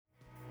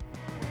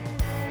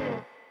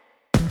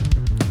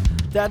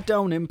That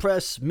don't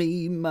impress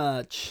me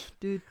much.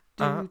 I've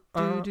got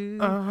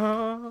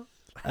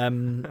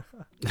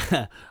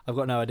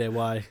no idea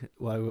why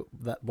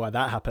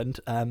that happened.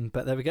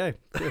 But there we go.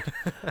 Good.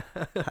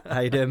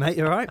 How you doing, mate?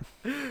 You all right?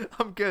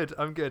 I'm good.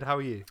 How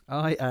are you?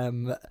 I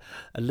am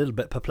a little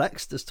bit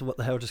perplexed as to what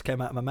the hell just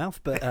came out of my mouth,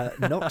 but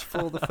not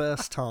for the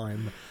first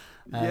time.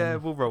 Yeah,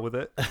 we'll roll with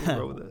it.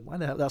 Why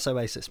the hell? That's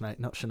Oasis, mate,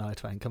 not Shania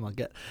Twain. Come on,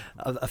 get.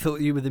 I thought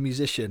you were the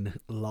musician.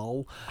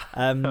 Lol.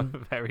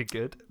 Very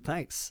good.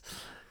 Thanks.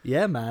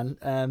 Yeah,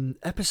 man.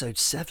 Episode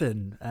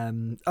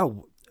 7.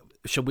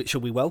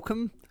 Shall we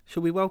welcome?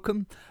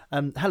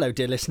 Hello,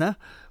 dear listener.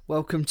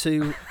 Welcome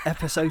to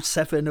episode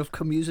 7 of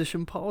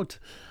Commusician Pod.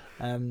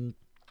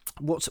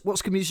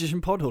 What's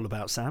Commusician Pod all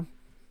about, Sam?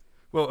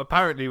 Well,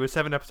 apparently we're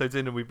 7 episodes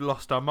in and we've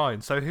lost our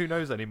minds, so who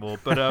knows anymore?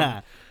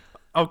 But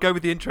I'll go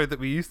with the intro that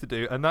we used to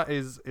do, and that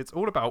is, it's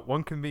all about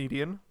one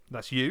comedian,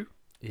 that's you.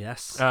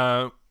 Yes.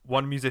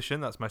 One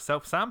musician, that's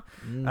myself, Sam.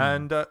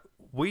 And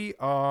we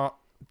are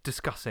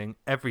discussing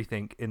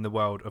everything in the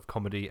world of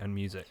comedy and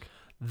music.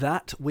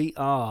 That we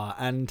are,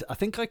 and I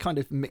think I kind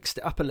of mixed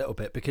it up a little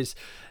bit because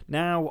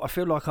now I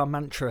feel like our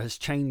mantra has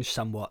changed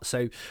somewhat.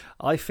 So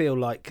I feel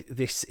like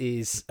this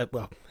is,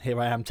 here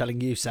I am telling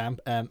you, Sam,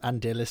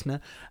 and dear listener,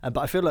 but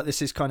I feel like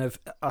this is kind of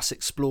us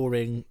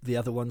exploring the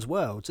other one's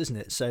worlds, isn't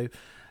it? So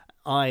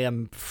I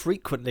am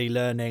frequently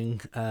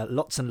learning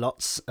lots and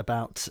lots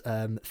about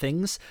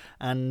things,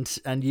 and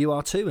you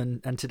are too,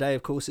 and today,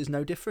 of course, is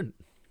no different.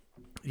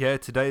 Yeah,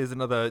 today is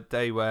another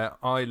day where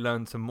I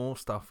learned some more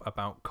stuff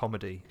about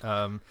comedy.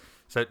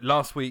 So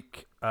last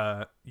week,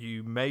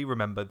 you may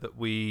remember that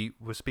we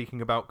were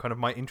speaking about kind of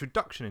my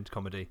introduction into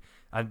comedy.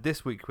 And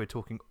this week, we're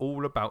talking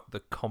all about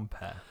the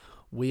compere.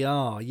 We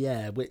are,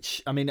 yeah,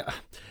 which, I mean,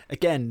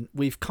 again,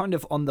 we've kind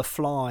of on the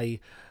fly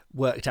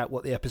worked out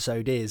what the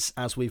episode is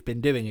as we've been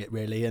doing it,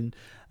 really. And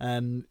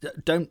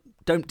don't,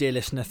 dear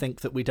listener,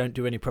 think that we don't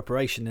do any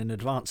preparation in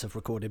advance of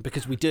recording,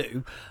 because we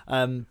do.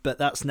 But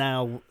that's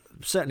now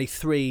certainly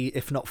 3,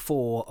 if not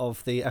 4,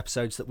 of the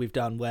episodes that we've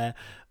done where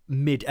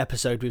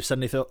mid-episode we've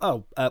suddenly thought,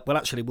 well,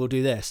 actually, we'll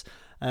do this.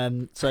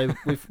 So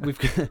we've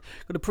got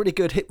a pretty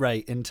good hit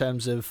rate in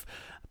terms of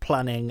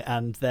planning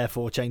and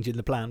therefore changing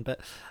the plan. But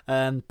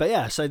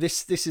yeah, so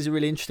this is a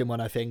really interesting one,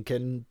 I think.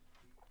 And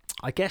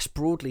I guess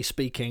broadly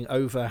speaking,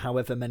 over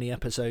however many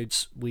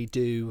episodes we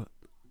do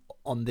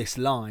on this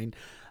line,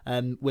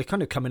 we're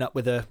kind of coming up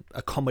with a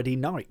comedy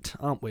night,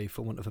 aren't we,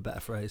 for want of a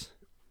better phrase?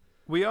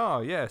 We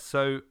are, yeah.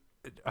 So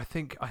I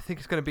think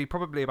it's going to be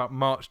probably about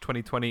March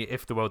 2020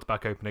 if the world's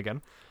back open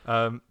again.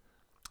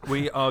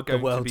 We are going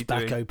the world's to be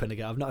back open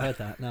again. I've not heard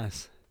that.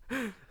 Nice.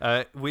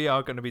 We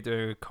are going to be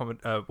doing a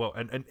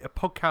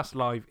podcast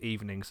live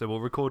evening. So we'll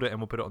record it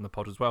and we'll put it on the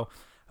pod as well.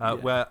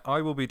 Where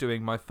I will be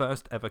doing my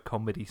first ever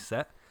comedy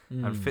set,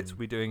 and Fitz will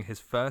be doing his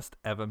first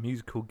ever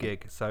musical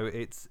gig. So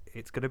it's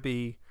going to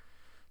be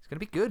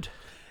good.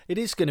 It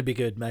is going to be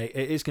good, mate.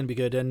 It is going to be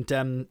good. And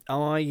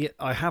I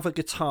have a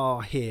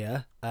guitar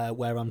here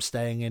where I'm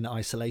staying in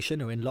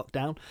isolation or in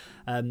lockdown.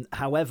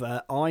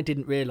 However, I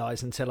didn't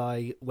realise until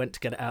I went to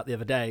get it out the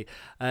other day,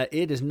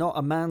 it is not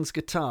a man's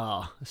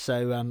guitar.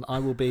 So I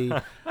will be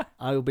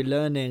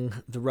learning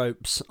the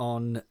ropes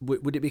on.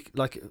 Would it be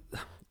like?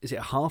 Is it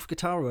a half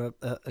guitar or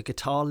a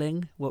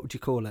guitarling? What would you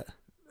call it?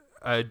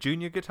 A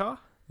junior guitar?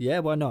 Yeah,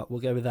 why not?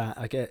 We'll go with that.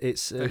 I get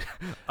it's.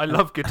 I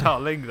love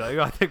guitarling though.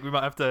 I think we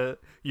might have to.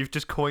 You've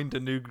just coined a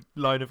new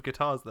line of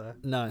guitars there.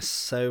 Nice.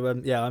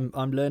 So yeah,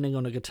 I'm learning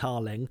on a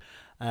guitarling.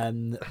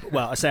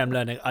 Well, I say I'm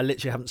learning. I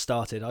literally haven't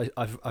started.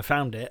 I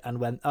found it and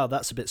went, oh,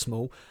 that's a bit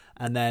small,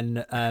 and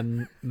then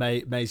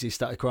Maisie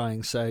started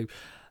crying. So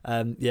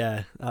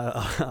yeah,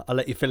 I'll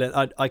let you fill in.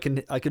 I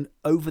can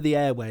over the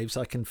airwaves.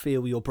 I can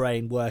feel your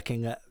brain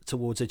working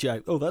towards a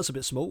joke. Oh, that's a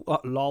bit small.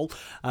 Oh, lol.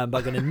 But I'm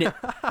going to nip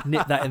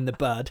that in the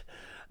bud.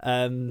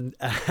 And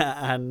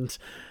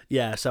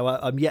yeah, so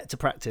I'm yet to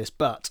practice,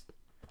 but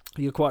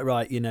you're quite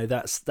right. You know,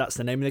 that's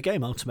the name of the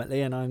game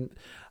ultimately, and I'm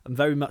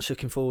very much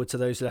looking forward to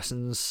those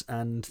lessons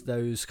and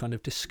those kind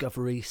of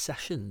discovery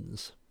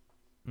sessions.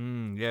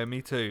 Yeah,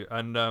 me too.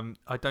 And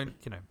I don't,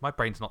 my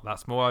brain's not that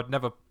small. I'd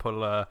never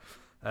pull a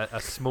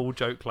small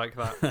joke like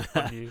that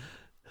on you.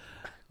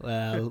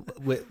 Well,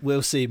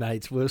 we'll see,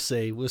 mate. We'll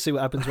see what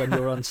happens when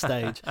you're on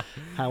stage.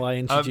 How I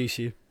introduce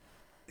you.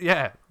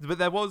 Yeah, but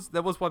there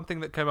was one thing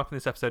that came up in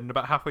this episode, and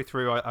about halfway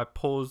through, I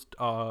paused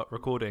our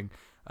recording.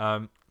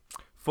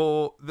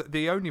 For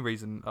the only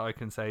reason I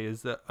can say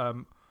is that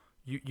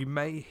you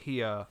may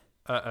hear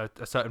a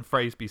certain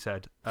phrase be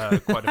said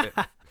quite a bit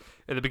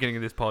at the beginning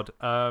of this pod,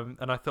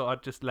 and I thought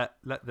I'd just let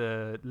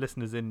the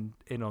listeners in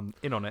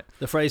on it.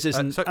 The phrase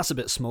isn't. That's a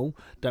bit small.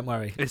 Don't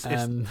worry. It's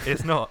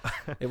not.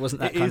 It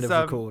wasn't that kind of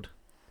record.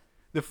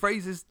 The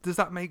phrase is, does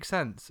that make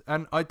sense?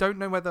 And I don't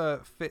know whether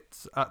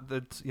Fitz at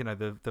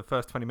the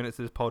first 20 minutes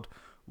of this pod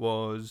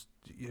was,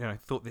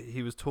 thought that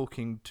he was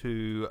talking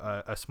to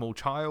a small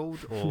child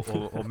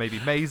or maybe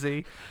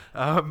Maisie.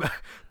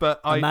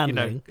 But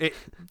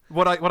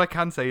what I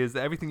can say is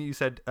that everything that you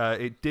said,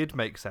 it did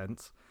make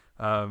sense.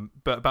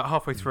 But about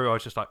halfway through, I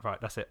was just like,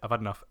 right, that's it. I've had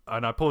enough.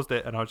 And I paused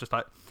it, and I was just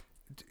like,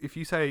 if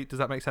you say, does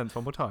that make sense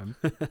one more time,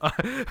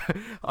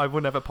 I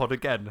will never pod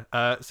again.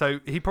 So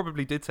he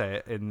probably did say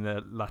it in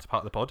the latter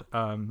part of the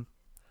pod.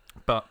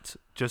 But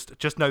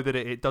just know that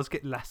it does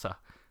get lesser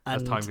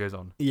as time goes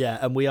on. Yeah,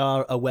 and we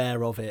are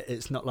aware of it.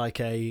 It's not like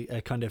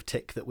a kind of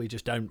tick that we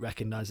just don't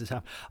recognise as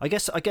happening. I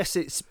guess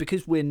it's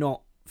because we're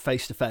not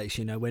face to face,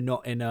 we're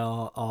not in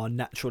our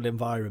natural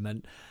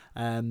environment.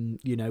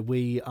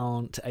 We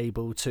aren't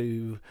able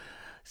to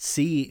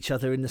see each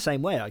other in the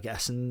same way, I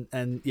guess.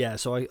 And yeah,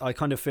 so I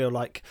kind of feel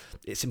like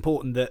it's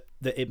important that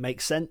it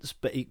makes sense,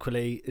 but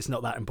equally it's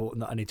not that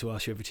important that I need to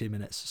ask you every 2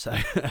 minutes. So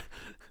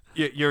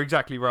You're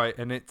exactly right,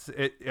 and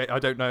I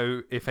don't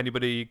know if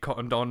anybody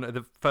cottoned on at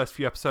the first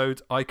few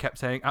episodes. I kept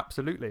saying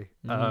absolutely.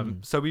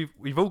 So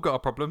we've all got our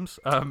problems,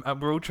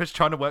 and we're all just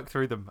trying to work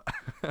through them.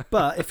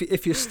 But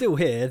if you're still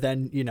here,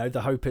 then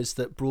the hope is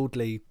that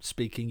broadly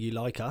speaking, you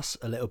like us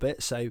a little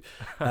bit. So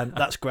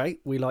that's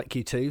great. We like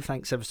you too.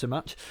 Thanks ever so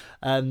much.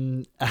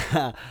 And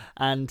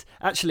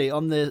actually,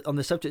 on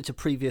the subject of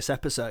previous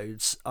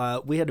episodes,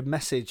 we had a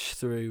message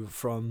through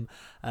from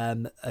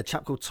a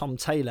chap called Tom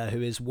Taylor,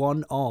 who is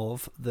one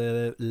of the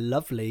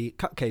lovely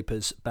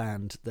Cutcapers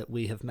band that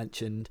we have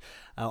mentioned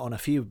on a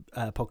few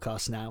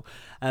podcasts now,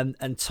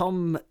 and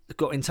Tom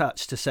got in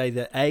touch to say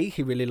that A,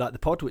 he really liked the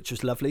pod, which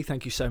was lovely.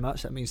 Thank you so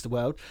much, that means the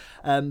world.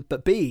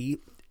 But B,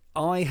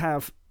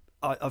 I've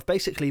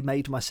basically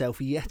made myself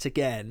yet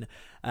again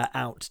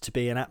out to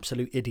be an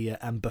absolute idiot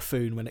and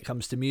buffoon when it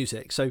comes to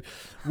music. So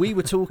we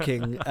were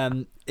talking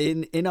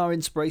in our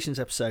Inspirations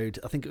episode,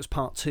 I think it was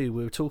part 2,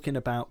 we were talking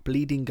about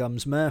Bleeding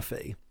Gums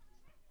Murphy.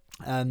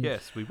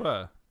 Yes, we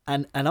were.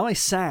 And I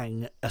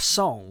sang a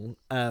song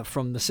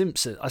from The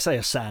Simpsons.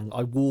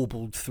 I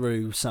warbled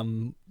through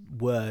some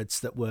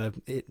words that were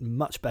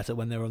much better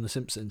when they were on The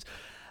Simpsons.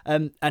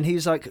 And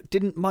he's like,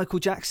 didn't Michael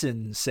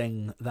Jackson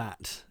sing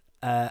that?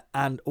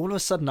 And all of a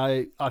sudden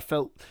I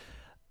felt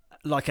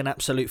like an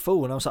absolute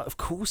fool, and I was like, of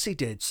course he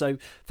did. So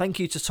thank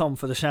you to Tom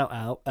for the shout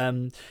out.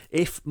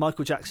 If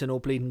Michael Jackson or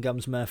Bleeding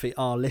Gums Murphy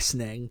are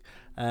listening,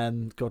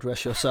 God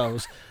rest your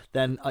souls,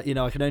 then I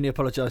can only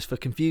apologise for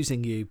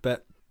confusing you,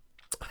 but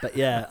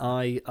yeah,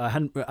 I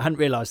hadn't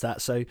realised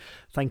that. So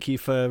thank you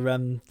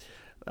for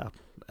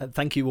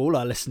thank you all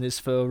our listeners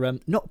for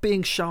not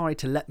being shy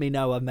to let me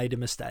know I made a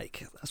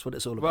mistake. That's what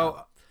it's all about.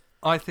 Well,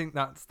 I think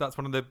that's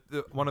one of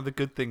the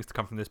good things to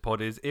come from this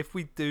pod is if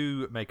we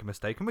do make a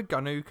mistake, and we're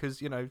gonna,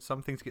 because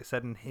some things get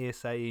said in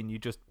hearsay and you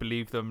just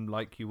believe them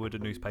like you would a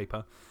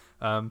newspaper.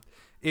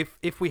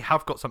 If we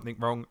have got something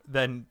wrong,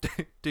 then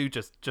do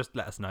just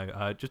let us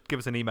know. Just give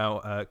us an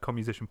email,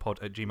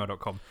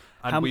 commusicianpod@gmail.com,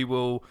 and we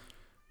will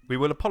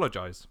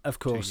apologise. Of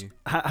course.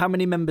 How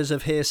many members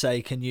of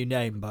Hearsay can you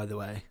name, by the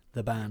way?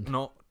 The band.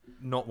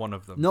 Not one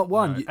of them. Not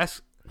one. No.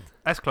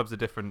 S Club's a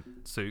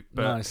different suit,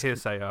 but nice.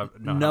 Hearsay.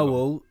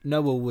 Noel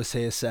was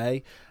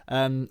Hearsay.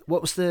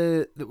 What was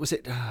was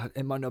it?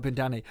 It might not have been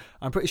Danny.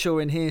 I'm pretty sure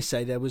in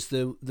Hearsay there was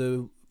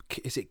the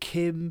is it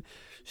Kim?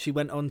 She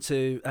went on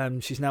to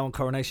she's now on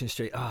Coronation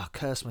Street.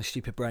 Curse my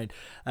stupid brain.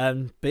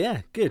 But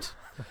yeah, good.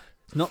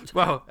 Not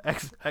well.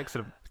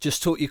 Excellent.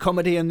 Just taught you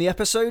comedy in the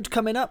episode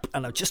coming up,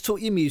 and I've just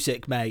taught you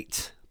music,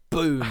 mate.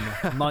 Boom,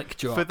 mic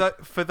drop.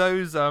 For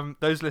those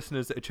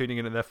listeners that are tuning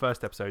in their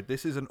first episode,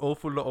 this is an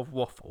awful lot of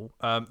waffle.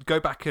 Go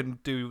back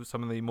and do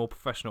some of the more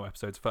professional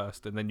episodes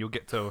first, and then you'll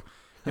get to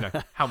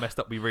how messed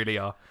up we really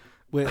are.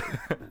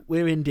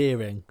 We're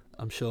endearing.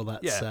 I'm sure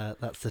that's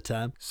the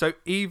term. So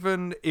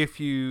even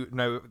if you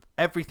know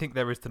everything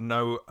there is to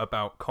know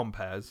about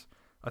compares,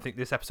 I think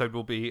this episode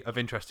will be of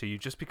interest to you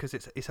just because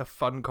it's a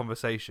fun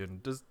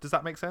conversation. Does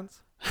that make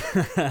sense?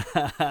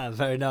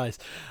 Very nice.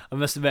 I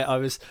must admit, I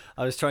was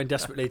trying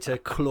desperately to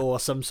claw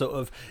some sort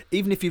of.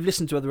 Even if you've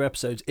listened to other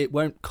episodes, it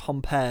won't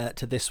compare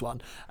to this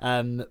one.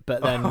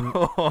 But then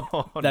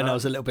I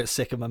was a little bit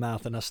sick in my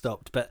mouth and I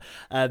stopped. But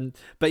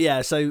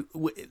yeah. So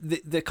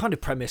the kind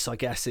of premise, I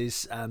guess,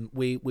 is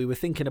we were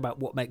thinking about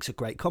what makes a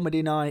great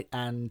comedy night,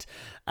 and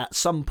at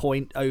some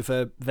point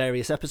over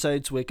various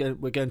episodes, we're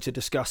going to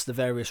discuss the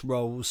various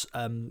roles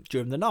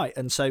during the night,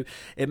 and so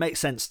it makes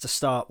sense to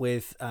start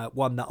with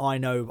one that I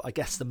know, I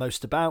guess, the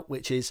most about,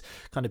 which is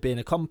kind of being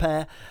a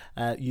compare.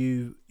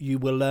 You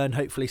will learn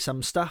hopefully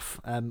some stuff.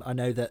 I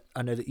know that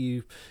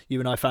you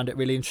and I found it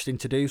really interesting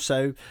to do.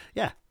 So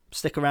yeah,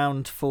 stick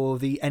around for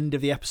the end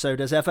of the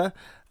episode as ever.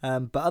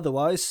 But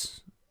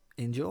otherwise,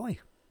 enjoy.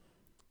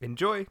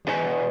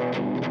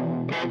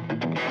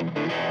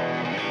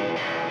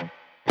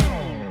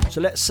 So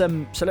let's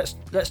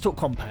talk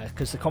compare,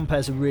 because the compare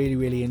is a really,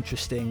 really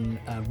interesting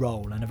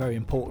role and a very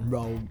important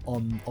role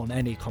on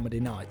any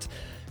comedy night.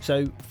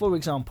 So, for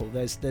example,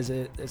 there's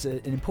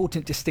an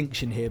important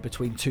distinction here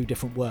between two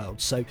different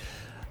worlds. So,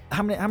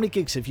 how many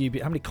gigs have you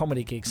been? How many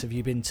comedy gigs have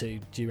you been to?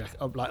 Do you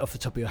reckon, like off the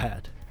top of your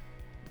head?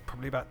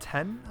 Probably about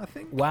 10, I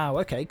think. Wow.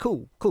 Okay.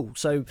 Cool.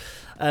 So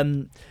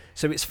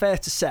it's fair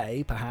to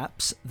say,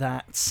 perhaps,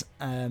 that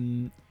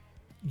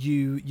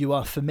you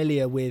are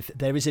familiar with.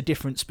 There is a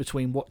difference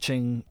between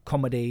watching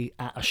comedy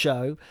at a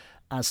show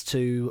as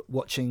to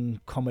watching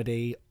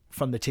comedy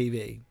from the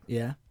TV.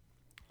 Yeah.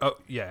 Oh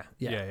yeah,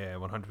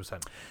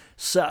 100%.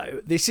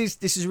 So this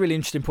is a really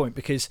interesting point,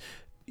 because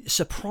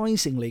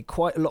surprisingly,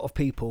 quite a lot of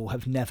people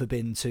have never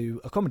been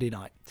to a comedy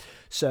night.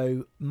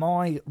 So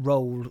my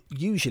role,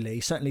 usually,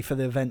 certainly for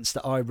the events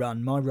that I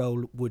run, my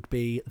role would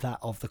be that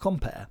of the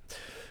compere.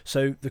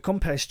 So the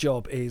compare's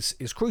job is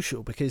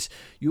crucial, because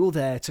you're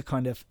there to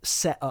kind of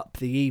set up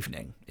the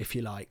evening, if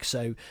you like.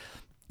 So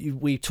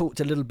we talked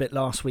a little bit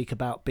last week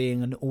about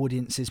being an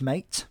audience's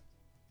mate.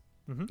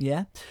 Mm-hmm.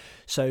 Yeah.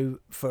 So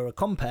for a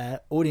compere,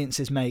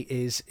 audience's mate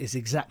is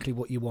exactly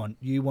what you want.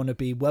 You want to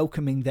be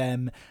welcoming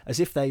them as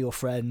if they're your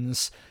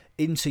friends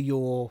into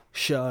your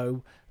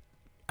show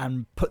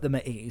and put them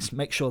at ease.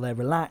 Make sure they're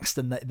relaxed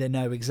and that they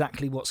know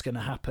exactly what's going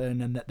to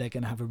happen and that they're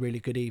going to have a really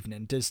good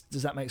evening. Does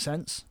that make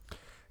sense?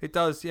 It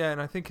does, yeah.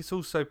 And I think it's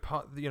also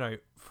part,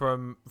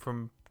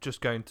 from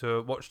just going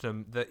to watch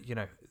them, that,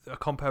 a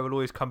compere will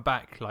always come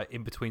back like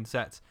in between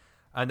sets,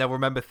 and they'll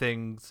remember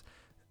things.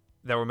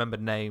 They'll remember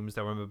names,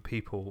 they'll remember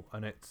people,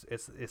 and it's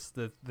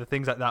the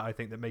things like that, I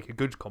think, that make a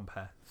good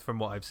compere, from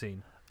what I've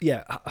seen.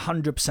 Yeah,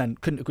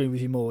 100%. Couldn't agree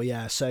with you more.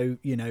 Yeah, so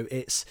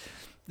it's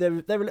there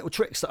are little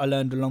tricks that I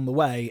learned along the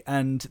way,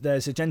 and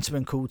there's a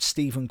gentleman called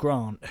Stephen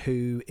Grant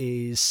who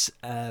is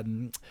a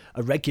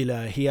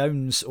regular. He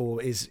owns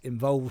or is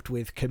involved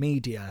with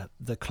Comedia,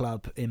 the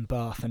club in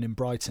Bath and in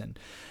Brighton,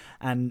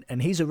 and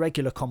he's a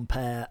regular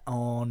compere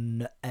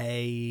on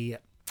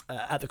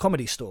at the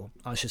Comedy Store,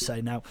 I should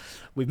say. Now,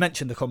 we've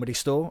mentioned the Comedy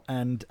Store,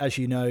 and as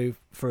you know,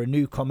 for a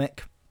new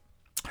comic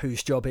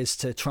whose job is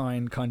to try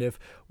and kind of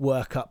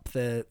work up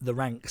the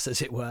ranks,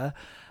 as it were,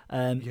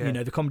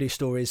 the Comedy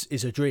Store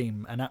is a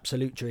dream, an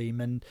absolute dream.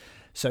 And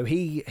so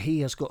he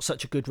has got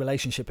such a good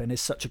relationship and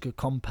is such a good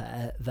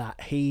compere that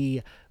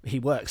he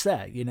works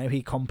there.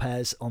 He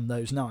compares on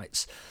those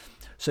nights.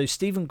 So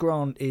Stephen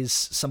Grant is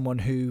someone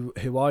who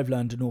I've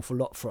learned an awful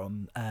lot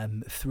from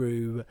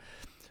through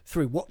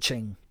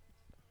watching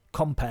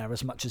compere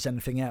as much as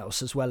anything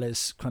else, as well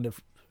as kind of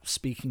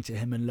speaking to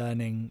him and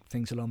learning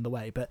things along the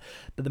way. But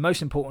the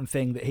most important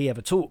thing that he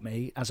ever taught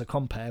me as a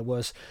compere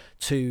was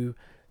to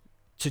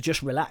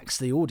just relax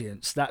the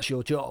audience. That's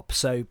your job.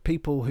 So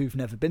people who've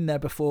never been there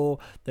before,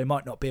 they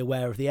might not be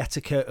aware of the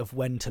etiquette of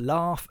when to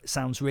laugh. It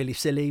sounds really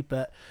silly,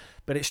 but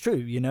it's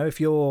true. If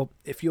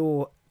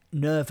you're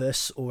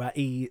nervous or at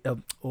ease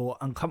or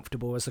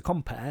uncomfortable as a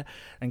compere,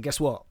 and guess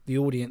what, the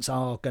audience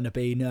are going to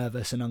be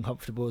nervous and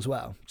uncomfortable as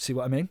well. See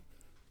what I mean?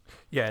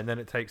 Yeah, and then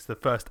it takes the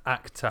first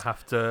act to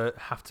have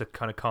to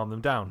kind of calm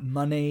them down.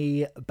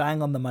 Money,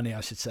 bang on the money,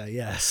 I should say.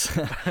 Yes,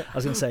 I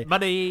was going to say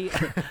money.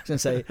 I was going to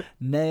say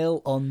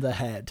nail on the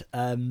head.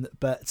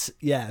 But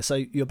yeah, so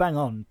you're bang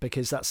on,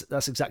 because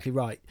that's exactly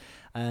right.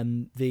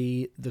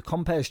 The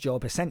compare's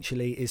job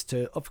essentially is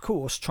to, of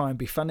course, try and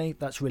be funny.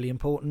 That's really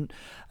important.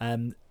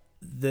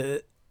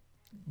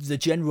 The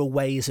general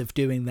ways of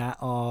doing that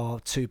are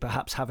to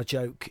perhaps have a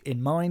joke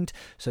in mind.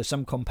 So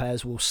some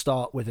compares will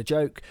start with a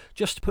joke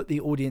just to put the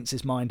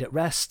audience's mind at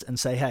rest and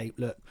say, hey,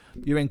 look,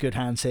 you're in good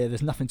hands here.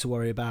 There's nothing to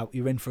worry about.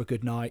 You're in for a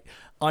good night.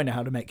 I know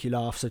how to make you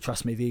laugh. So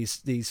trust me,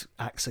 these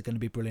acts are going to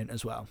be brilliant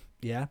as well.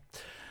 Yeah.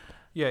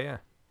 Yeah.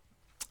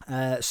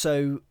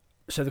 So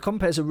the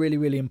compare is a really,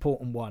 really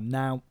important one.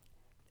 Now,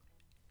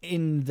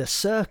 in the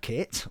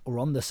circuit, or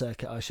on the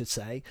circuit, I should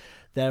say,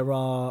 there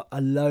are a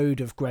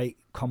load of great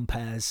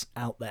compares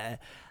out there,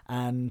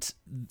 and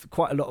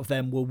quite a lot of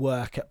them will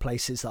work at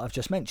places that I've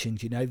just mentioned,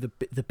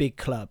 the big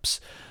clubs.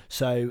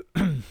 So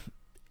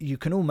you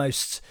can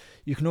almost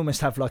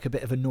have like a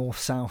bit of a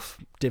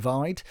north-south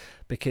divide,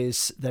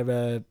 because there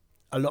are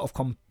a lot of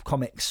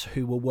comics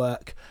who will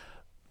work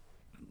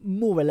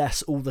more or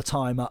less all the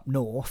time up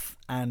north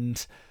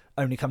and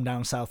only come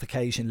down south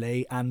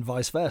occasionally, and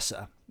vice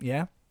versa.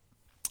 Yeah.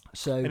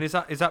 So, and is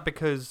that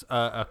because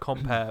a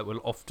compere will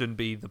often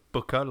be the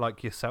booker,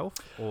 like yourself,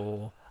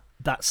 or?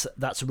 That's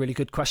a really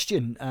good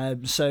question.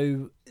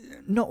 So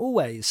not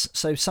always.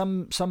 So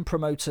some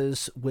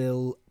promoters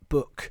will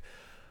book.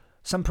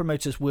 Some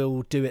promoters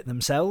will do it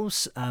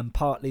themselves,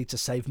 partly to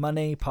save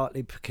money,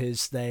 partly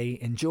because they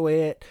enjoy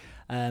it,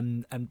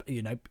 and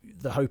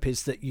the hope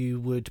is that you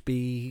would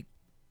be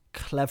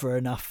clever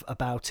enough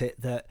about it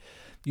that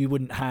you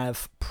wouldn't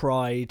have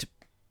pride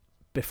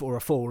before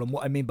a fall. And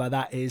what I mean by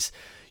that is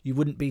you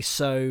wouldn't be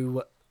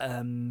so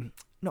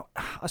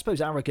I suppose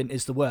arrogant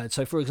is the word.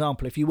 So for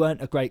example, if you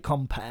weren't a great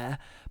compere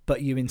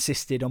but you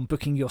insisted on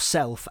booking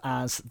yourself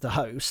as the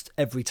host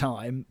every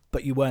time,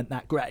 but you weren't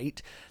that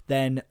great,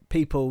 then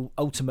people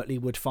ultimately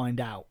would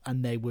find out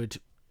and they would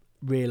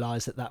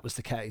realise that was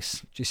the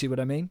case. Do you see what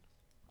I mean?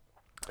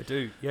 I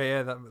do.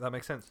 Yeah, that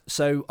makes sense.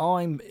 So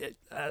I'm,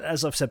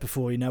 as I've said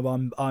before,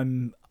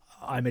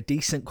 I'm a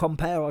decent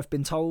compere, I've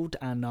been told,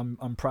 and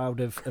I'm proud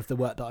of the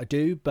work that I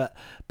do, but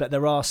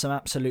there are some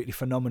absolutely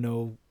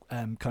phenomenal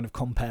kind of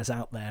compares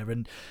out there.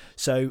 And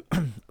so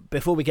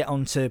before we get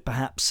on to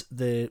perhaps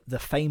the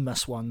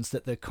famous ones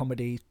that the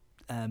comedy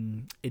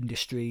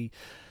industry,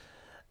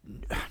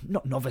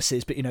 not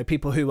novices, but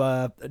people who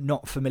are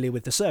not familiar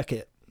with the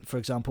circuit for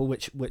example,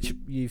 which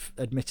you've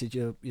admitted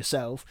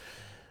yourself.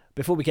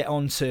 Before we get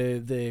on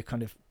to the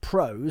kind of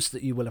pros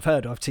that you will have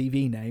heard of,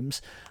 TV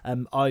names,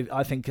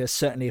 I think there's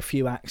certainly a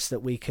few acts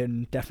that we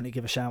can definitely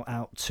give a shout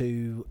out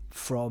to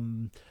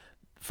from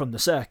the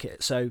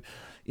circuit. So,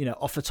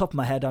 off the top of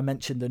my head, I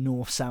mentioned the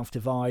North-South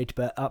divide,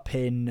 but up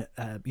in,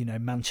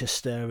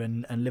 Manchester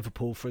and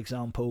Liverpool, for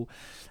example,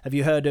 have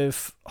you heard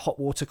of Hot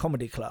Water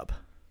Comedy Club?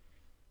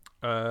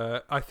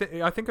 I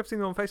think I've seen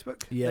them on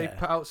Facebook. Yeah. They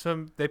put out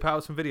some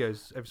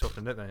videos every so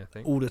often, don't they? I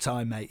think all the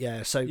time, mate.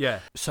 Yeah. So yeah.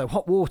 So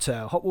Hot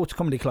Water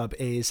Comedy Club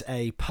is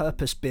a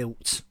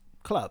purpose-built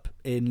club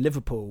in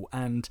Liverpool,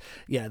 and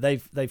yeah,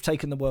 they've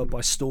taken the world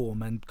by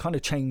storm and kind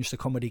of changed the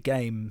comedy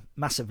game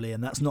massively.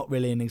 And that's not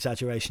really an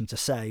exaggeration to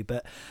say,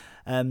 but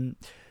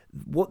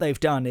what they've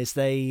done is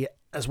they,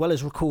 as well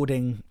as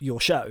recording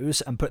your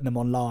shows and putting them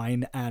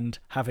online and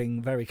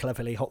having very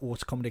cleverly Hot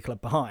Water Comedy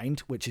Club behind,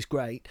 which is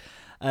great,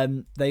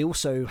 they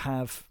also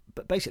have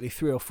basically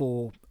 3 or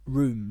 4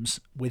 rooms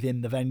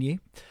within the venue.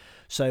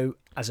 So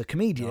as a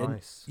comedian,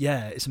 nice.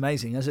 Yeah, it's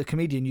amazing. As a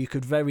comedian, you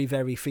could very,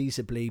 very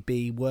feasibly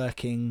be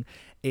working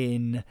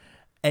in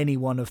any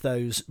one of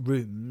those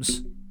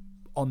rooms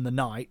on the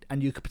night,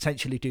 and you could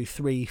potentially do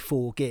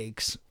 3-4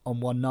 gigs on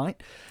one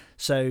night.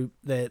 So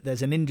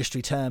there's an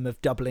industry term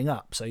of doubling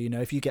up. So,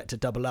 if you get to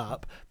double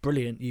up,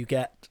 brilliant, you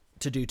get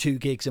to do 2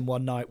 gigs in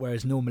one night,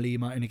 whereas normally you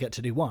might only get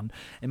to do 1.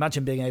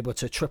 Imagine being able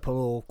to triple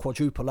or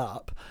quadruple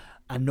up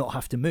and not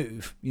have to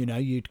move.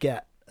 You'd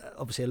get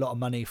obviously a lot of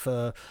money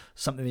for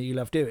something that you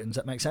love doing. Does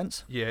that make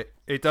sense? Yeah,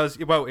 it does.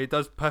 Well, it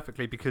does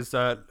perfectly, because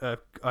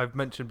I've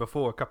mentioned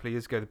before, a couple of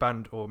years ago, the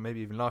band, or maybe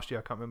even last year,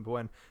 I can't remember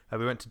when,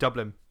 we went to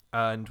Dublin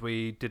and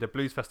we did a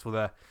blues festival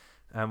there,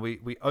 and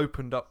we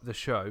opened up the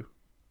show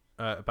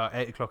about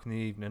 8 o'clock in the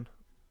evening.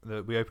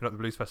 We opened up the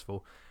blues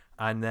festival,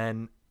 and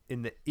then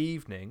in the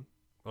evening,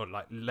 or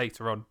like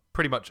later on,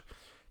 pretty much,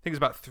 I think it was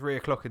about 3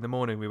 o'clock in the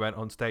morning, we went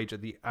on stage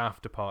at the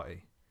after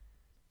party.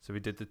 So we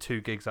did the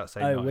 2 gigs that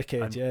same night. Oh,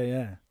 wicked! And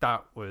yeah.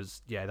 That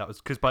was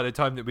because by the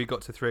time that we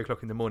got to 3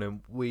 o'clock in the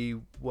morning, we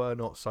were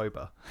not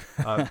sober.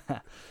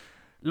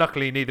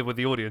 Luckily, neither were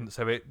the audience,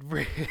 so it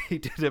really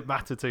didn't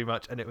matter too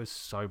much, and it was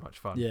so much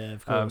fun. Yeah,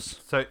 of course.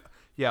 So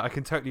yeah, I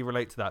can totally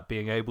relate to that.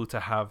 Being able to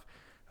have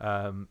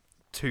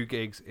 2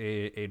 gigs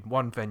in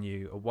one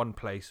venue or one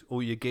place,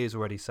 all your gear's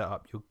already set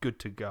up, you're good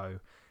to go.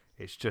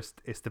 It's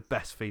the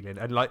best feeling,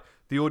 and like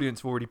the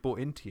audience have already bought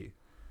into you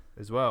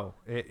as well.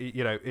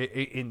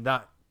 In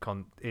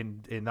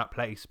that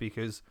place,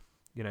 because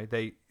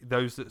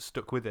those that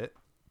stuck with it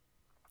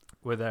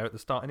were there at the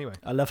start anyway.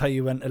 I love how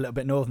you went a little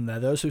bit northern there.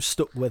 Those who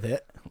stuck with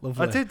it.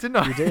 Lovely. I did, didn't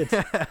I? You did.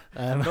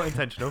 Not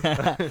intentional.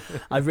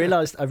 I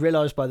realised,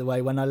 by the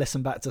way, when I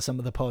listen back to some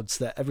of the pods,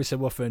 that every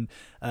so often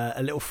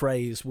a little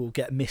phrase will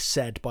get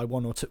missaid by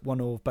one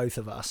or both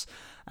of us,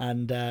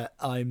 and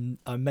I'm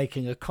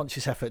making a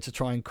conscious effort to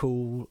try and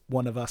call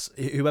one of us,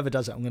 whoever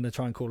does it, I'm going to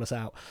try and call us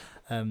out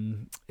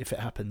if it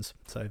happens.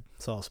 So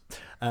SARS.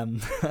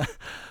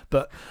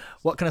 But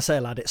what can I say,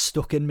 lad? It's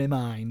stuck in my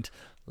mind.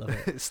 Love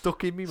it.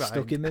 Stuck in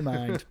my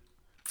mind.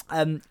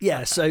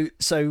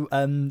 So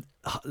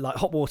like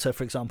Hot Water,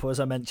 for example, as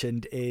I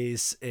mentioned,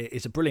 is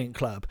a brilliant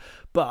club,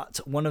 but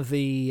one of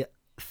the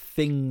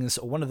things,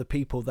 or one of the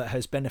people that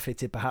has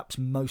benefited perhaps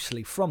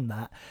mostly from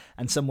that,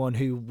 and someone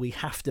who we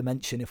have to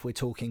mention if we're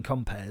talking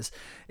compares,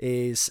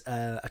 is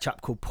a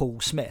chap called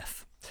Paul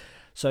Smith.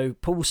 So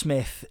Paul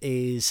Smith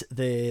is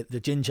the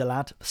ginger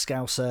lad,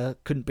 Scouser,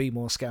 couldn't be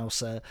more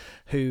Scouser,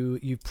 who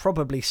you've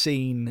probably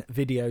seen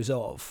videos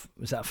of.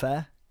 Is that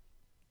fair?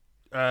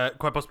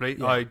 Quite possibly.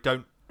 Yeah.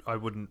 I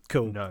wouldn't.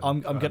 Cool. know. I'm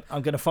going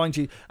to find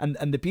you. And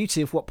the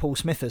beauty of what Paul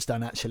Smith has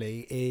done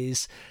actually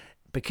is,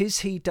 because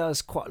he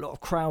does quite a lot of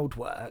crowd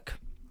work.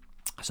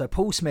 So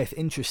Paul Smith,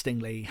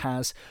 interestingly,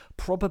 has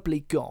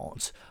probably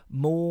got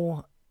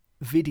more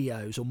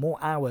videos or more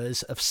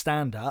hours of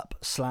stand-up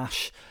 /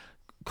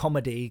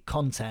 comedy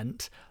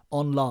content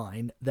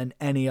online than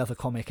any other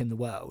comic in the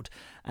world.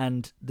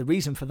 And the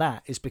reason for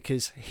that is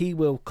because he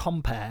will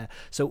compare.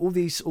 So all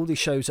these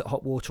shows at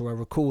Hot Water are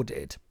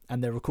recorded,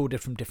 and they're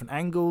recorded from different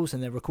angles,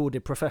 and they're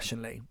recorded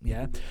professionally.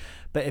 Yeah.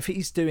 But if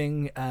he's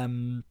doing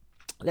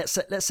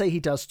let's say he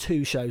does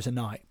 2 shows a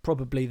night,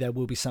 probably there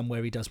will be some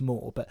where he does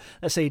more, but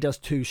let's say he does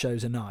 2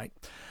 shows a night,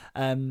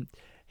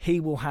 he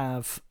will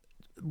have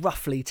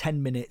roughly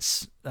 10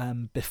 minutes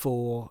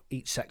before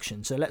each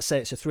section. So let's say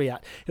it's a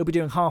 3-act. He'll be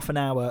doing half an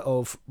hour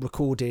of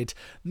recorded,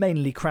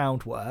 mainly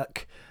crowd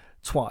work,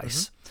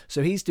 twice. Mm-hmm.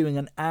 So he's doing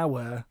an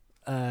hour,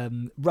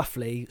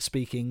 roughly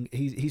speaking,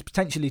 he's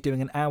potentially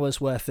doing an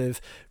hour's worth of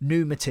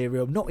new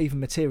material, not even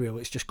material,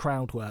 it's just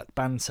crowd work,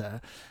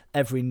 banter,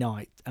 every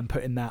night, and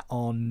putting that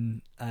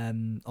on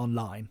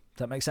online. Does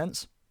that make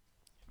sense?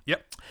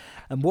 Yep.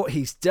 And what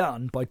he's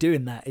done by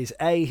doing that is,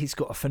 he's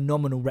got a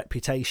phenomenal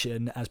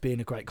reputation as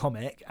being a great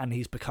comic, and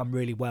he's become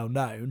really well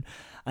known.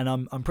 And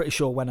I'm pretty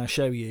sure when I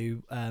show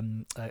you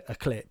a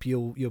clip,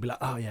 you'll be like,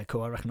 oh yeah,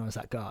 cool, I recognise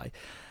that guy.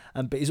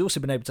 But he's also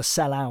been able to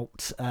sell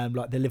out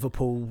like the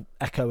Liverpool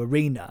Echo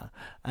Arena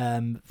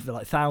for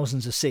like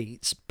thousands of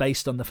seats,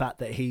 based on the fact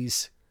that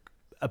he's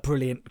a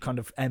brilliant kind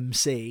of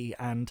MC,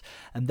 and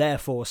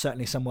therefore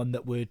certainly someone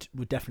that would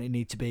definitely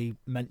need to be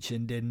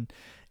mentioned in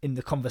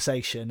the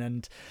conversation.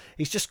 And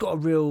he's just got a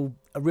real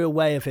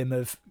way of him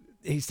of,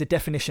 he's the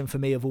definition for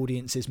me of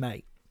audience's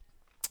mate.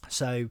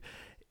 So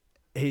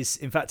I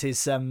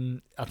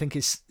think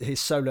his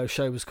solo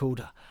show was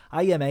called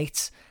I Am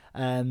 8,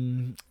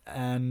 and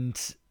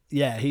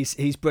yeah,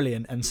 he's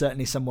brilliant, and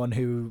certainly someone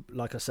who,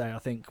 like I say, I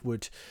think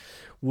would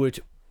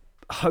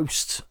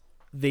host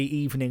the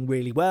evening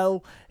really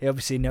well. He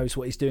obviously knows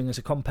what he's doing as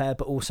a compere,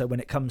 but also when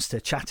it comes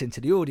to chatting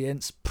to the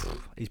audience,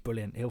 he's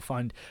brilliant. He'll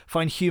find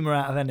humour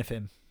out of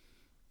anything.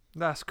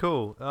 That's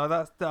cool.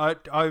 I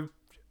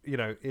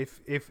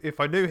if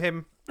I knew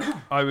him,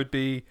 I would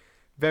be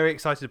very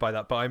excited by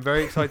that. But I'm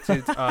very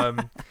excited.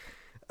 I'm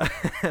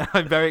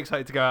very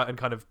excited to go out and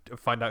kind of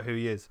find out who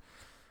he is.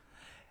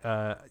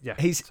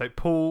 So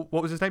Paul,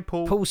 what was his name?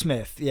 Paul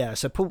Smith. Yeah,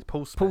 so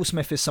Paul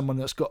Smith is someone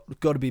that's got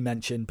to be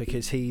mentioned,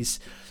 because he's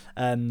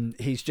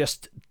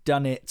just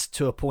done it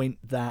to a point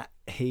that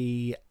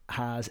he's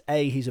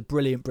a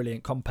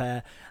brilliant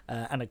compere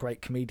and a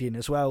great comedian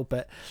as well,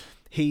 but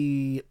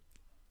he's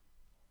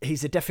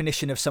a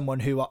definition of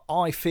someone who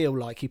I feel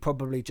like he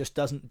probably just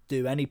doesn't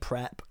do any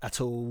prep at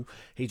all.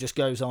 He just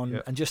goes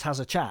on and just has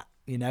a chat.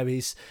 You know,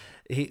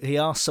 he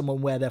asks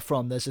someone where they're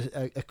from. There's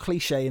a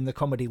cliche in the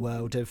comedy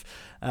world of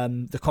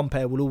the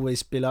compere will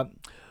always be like,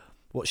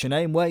 "What's your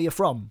name? Where you're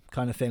from?"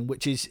 kind of thing,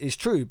 which is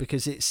true,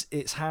 because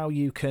it's how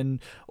you can,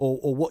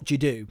 or what do you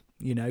do.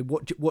 You know,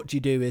 what do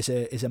you do is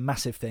a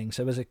massive thing.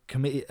 So as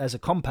a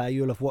compere,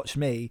 you'll have watched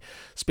me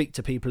speak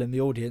to people in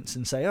the audience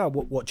and say, "Oh,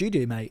 what do you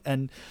do, mate?"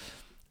 And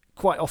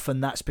quite often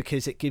that's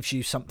because it gives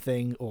you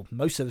something, or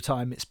most of the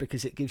time it's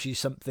because it gives you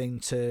something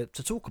to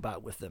talk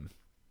about with them.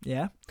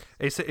 Yeah,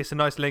 it's a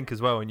nice link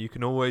as well, and you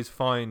can always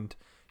find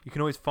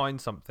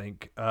something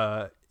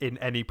in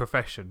any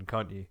profession,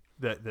 can't you?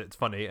 That's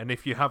funny. And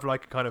if you have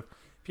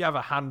if you have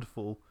a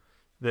handful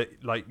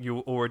that like you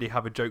already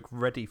have a joke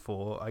ready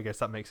for, I guess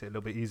that makes it a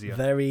little bit easier.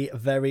 Very,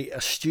 very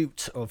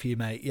astute of you,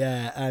 mate.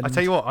 Yeah, and I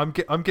tell you what,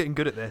 I'm getting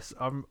good at this.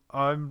 I'm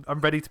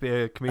ready to be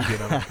a comedian.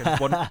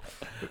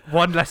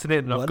 One lesson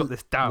in, and I've got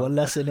this down. One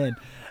lesson in,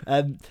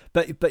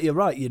 but you're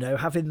right. You know,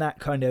 having that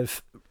kind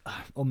of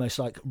almost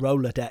like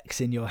Rolodex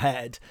in your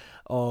head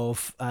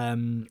of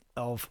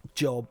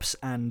jobs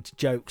and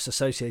jokes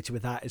associated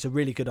with that is a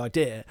really good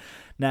idea.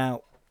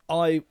 Now,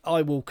 I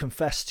will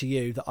confess to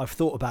you that I've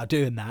thought about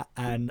doing that,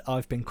 and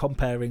I've been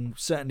comparing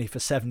certainly for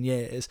 7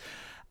 years,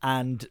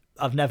 and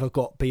I've never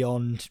got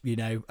beyond, you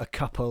know, a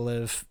couple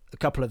of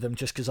them,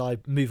 just because I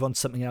move on to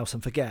something else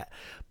and forget.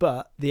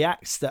 But the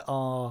acts that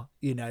are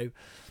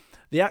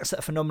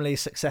phenomenally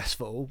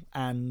successful,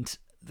 and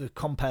the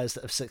compares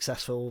that are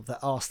successful that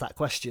ask that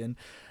question,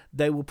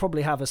 they will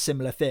probably have a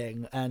similar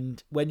thing.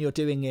 And when you're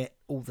doing it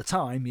all the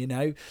time, you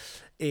know,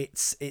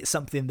 it's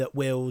something that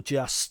will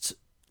just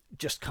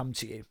come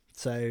to you.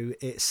 So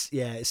it's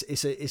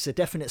a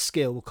definite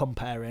skill,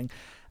 comparing,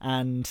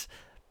 and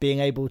being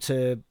able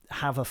to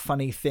have a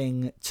funny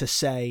thing to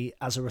say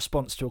as a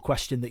response to a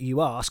question that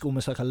you ask,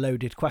 almost like a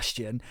loaded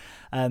question,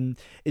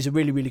 is a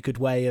really, really good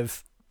way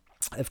of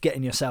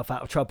getting yourself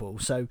out of trouble.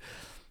 So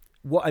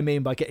what I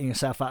mean by getting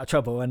yourself out of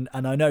trouble, and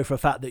I know for a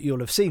fact that you'll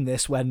have seen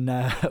this when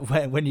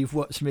you've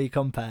watched me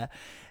compere,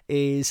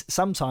 is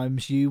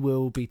sometimes you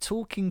will be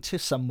talking to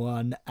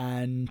someone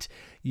and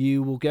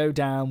you will go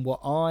down what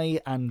I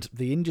and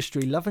the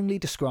industry lovingly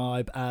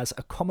describe as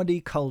a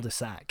comedy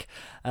cul-de-sac.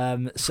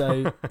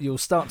 So you'll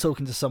start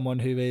talking to someone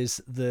who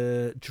is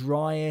the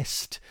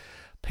driest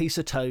piece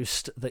of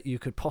toast that you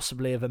could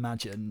possibly have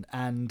imagined,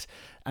 and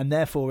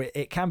therefore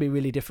it can be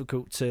really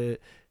difficult to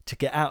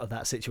get out of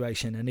that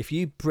situation. And if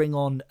you bring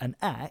on an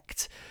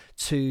act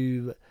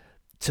to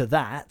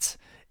that,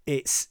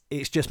 it's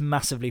just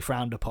massively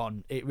frowned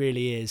upon. It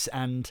really is,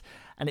 and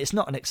it's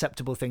not an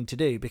acceptable thing to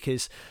do,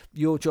 because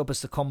your job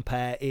as the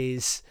compere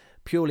is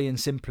purely and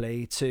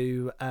simply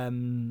to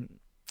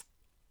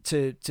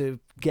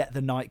get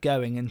the night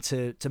going, and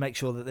to make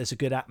sure that there's a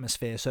good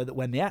atmosphere, so that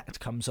when the act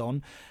comes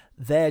on,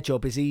 their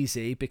job is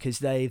easy, because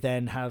they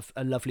then have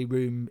a lovely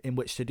room in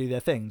which to do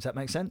their things. Does that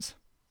make sense?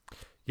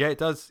 Yeah, it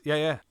does.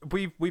 Yeah.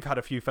 We've had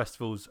a few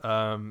festivals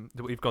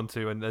that we've gone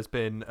to, and there's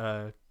been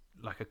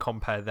like a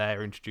compere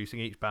there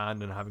introducing each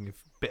band and having a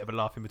bit of a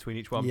laugh in between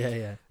each one.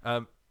 Yeah.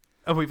 And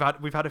we've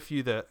had a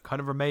few that kind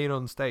of remain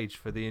on stage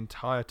for the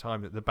entire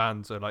time that the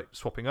bands are like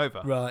swapping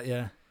over. Right.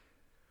 Yeah.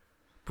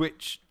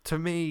 Which to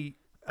me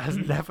has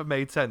never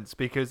made sense,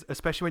 because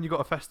especially when you've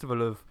got a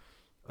festival of,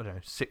 I don't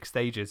know, 6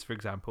 stages, for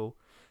example,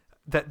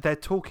 that they're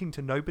talking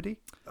to nobody.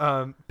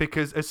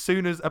 Because as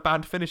soon as a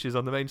band finishes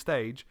on the main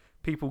stage,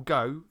 people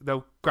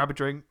they'll grab a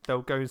drink,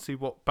 they'll go and see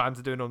what bands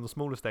are doing on the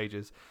smaller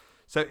stages.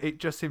 So it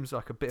just seems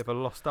like a bit of a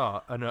lost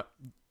art. And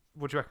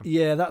what do you reckon?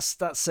 Yeah,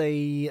 that's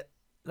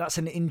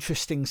an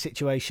interesting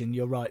situation.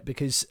 You're right,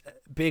 because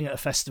being at a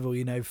festival,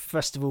 you know,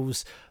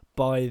 festivals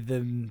by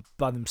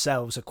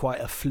themselves are quite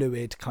a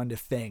fluid kind of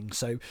thing.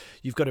 So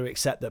you've got to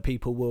accept that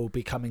people will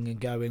be coming and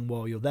going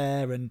while you're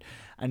there, and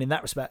in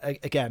that respect,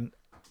 again,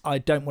 I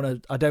don't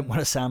want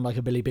to sound like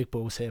a Billy Big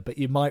Balls here, but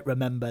you might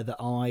remember that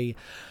I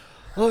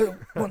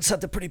once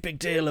had the pretty big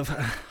deal of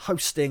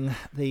hosting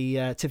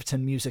the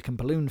Tiverton Music and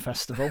Balloon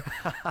Festival.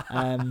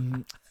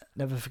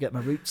 Never forget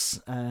my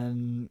roots,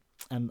 and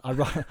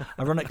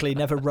ironically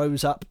never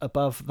rose up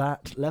above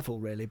that level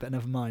really, but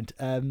never mind.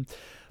 Sorry,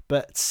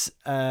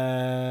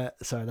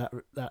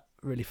 that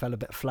really fell a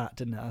bit flat,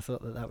 didn't it? I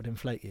thought that would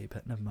inflate you,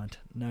 but never mind.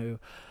 No,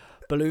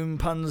 balloon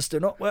puns do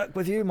not work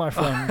with you, my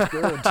friend.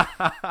 Good.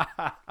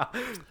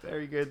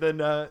 Very good. Then,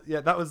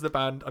 that was the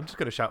band. I'm just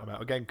going to shout them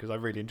out again because I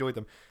really enjoyed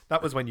them.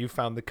 That was when you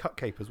found the Cut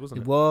Capers, wasn't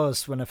it? It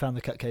was when I found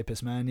the Cut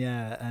Capers, man.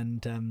 Yeah,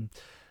 and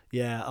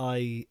you've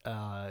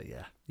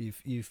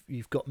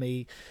got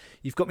me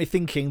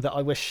thinking that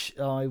I wish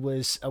it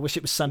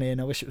was sunny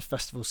and I wish it was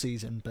festival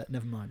season, but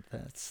never mind.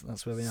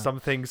 That's where we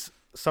are.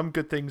 Some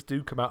good things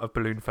do come out of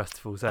balloon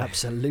festivals.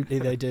 Absolutely,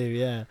 they do.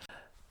 Yeah.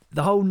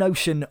 The whole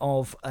notion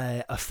of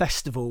a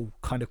festival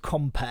kind of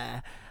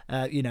compare,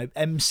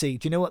 MC.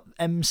 Do you know what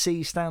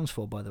MC stands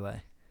for, by the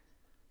way?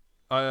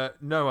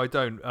 No, I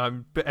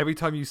don't. But every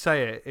time you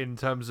say it in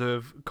terms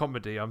of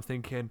comedy, I'm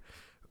thinking,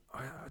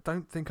 I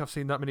don't think I've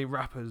seen that many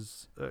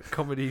rappers at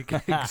comedy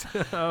gigs.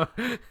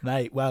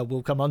 Mate, well,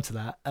 we'll come on to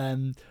that.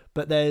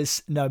 But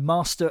there's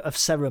Master of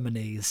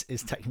Ceremonies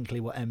is technically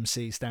what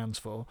MC stands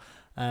for.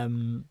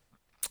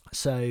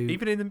 So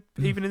even in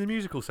the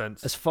musical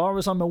sense, as far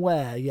as I'm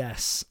aware,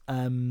 yes.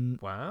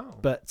 Wow.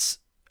 But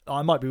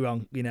I might be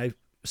wrong.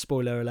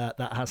 Spoiler alert: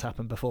 that has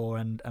happened before,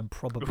 and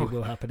probably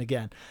will happen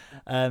again.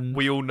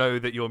 We all know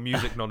that your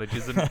music knowledge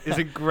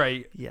isn't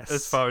great. Yes.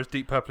 As far as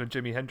Deep Purple and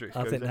Jimi Hendrix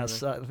goes. I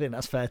think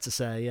that's fair to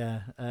say.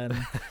 Yeah.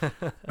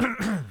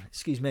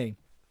 Excuse me.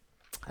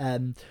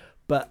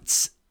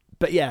 But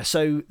yeah.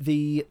 So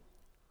the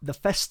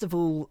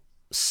festival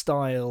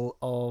style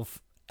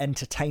of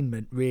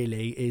entertainment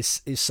really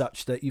is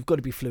such that you've got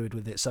to be fluid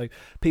with it. So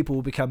people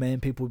will be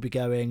coming, people will be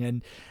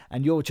going,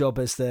 and your job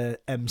as the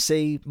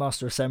MC,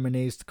 Master of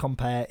Ceremonies, the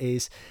compare,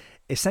 is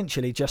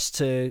essentially just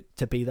to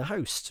be the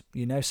host.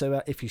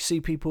 So if you see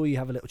people, you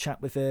have a little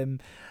chat with them.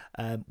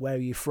 Where are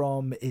you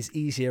from is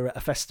easier at a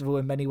festival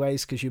in many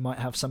ways, because you might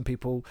have some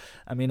people.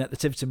 I mean, at the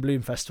Tiverton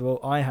Balloon Festival,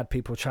 I had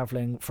people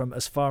travelling from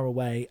as far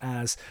away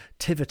as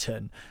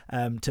Tiverton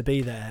to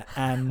be there,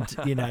 and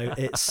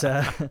it's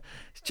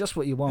just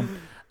what you want.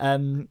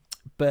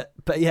 But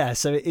yeah,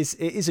 so it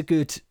is a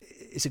good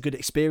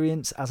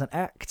experience as an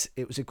act.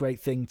 It was a great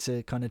thing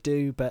to kind of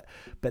do, but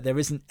there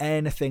isn't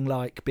anything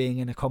like being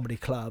in a comedy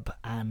club,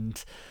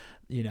 and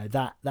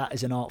that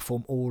is an art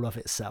form all of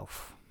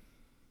itself.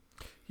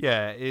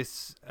 Yeah,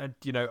 it's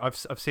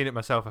I've seen it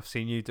myself. I've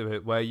seen you do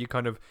it, where you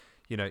kind of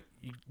you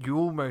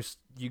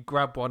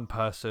grab one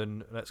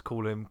person, let's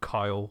call him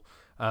Kyle,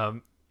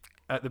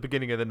 at the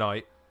beginning of the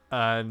night,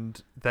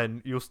 and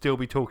then you'll still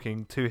be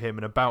talking to him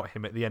and about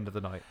him at the end of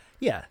the night.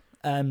 Yeah.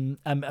 I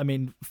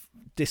mean,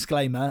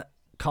 disclaimer: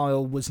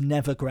 Kyle was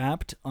never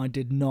grabbed. I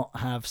did not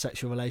have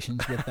sexual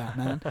relations with that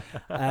man.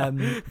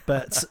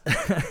 But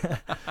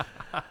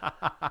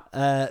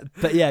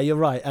yeah, you're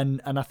right,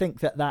 and I think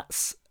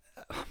that's.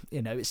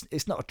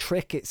 It's not a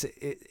trick.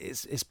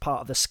 It's part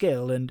of the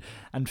skill, and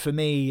for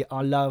me,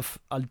 I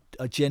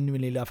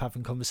genuinely love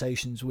having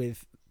conversations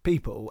with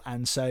people,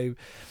 and so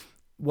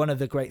one of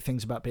the great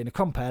things about being a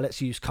compare,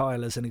 let's use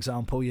Kyle as an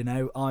example.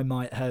 I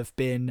might have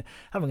been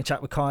having a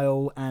chat with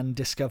Kyle and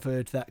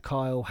discovered that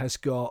Kyle has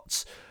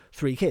got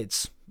 3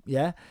 kids.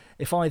 Yeah.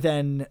 If I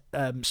then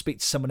speak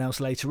to someone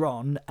else later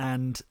on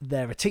and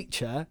they're a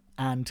teacher,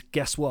 and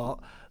guess what?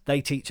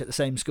 They teach at the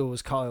same school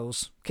as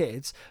Kyle's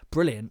kids.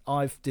 Brilliant.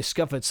 I've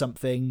discovered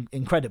something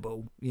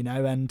incredible,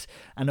 and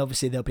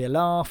obviously there'll be a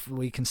laugh.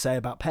 We can say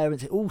about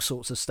parents, all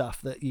sorts of stuff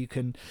that you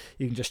can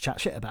just chat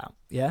shit about.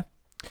 Yeah.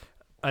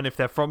 And if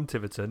they're from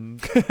Tiverton,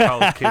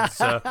 Kyle's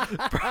kids are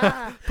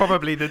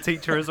probably the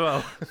teacher as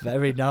well.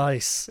 Very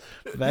nice.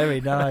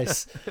 Very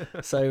nice.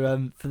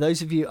 So for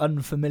those of you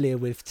unfamiliar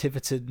with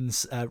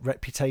Tiverton's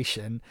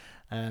reputation,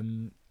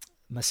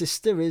 my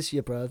sister is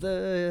your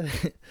brother,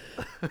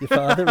 your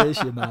father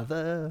is your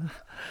mother,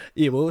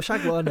 you all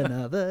shag one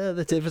another,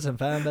 the Tiverton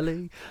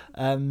family.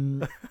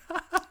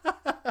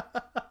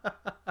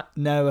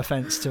 No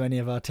offence to any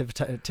of our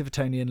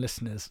Tivertonian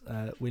listeners.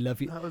 We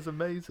love you. That was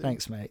amazing.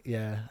 Thanks, mate.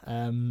 Yeah.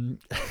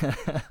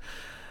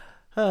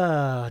 Joy,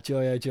 oh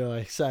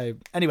joy. So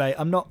anyway,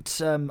 I'm not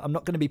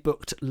going to be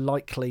booked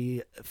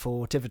likely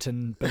for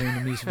Tiverton Balloon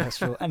and Music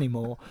Festival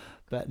anymore,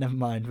 but never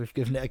mind, we've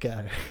given it a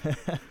go.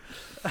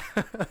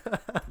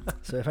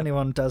 So if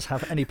anyone does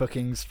have any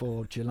bookings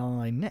for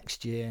July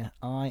next year,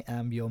 I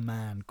am your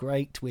man.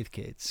 Great with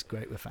kids,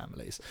 great with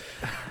families.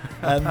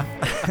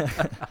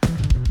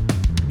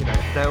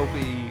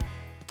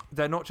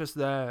 They're not just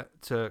there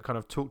to kind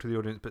of talk to the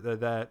audience, but they're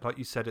there, like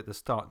you said at the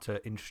start,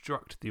 to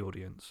instruct the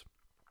audience.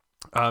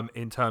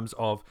 In terms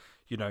of,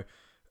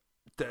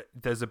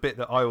 there's a bit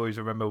that I always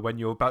remember when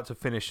you're about to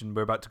finish and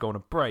we're about to go on a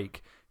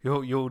break.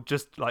 You'll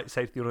just like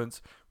say to the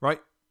audience, right,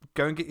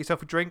 go and get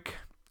yourself a drink,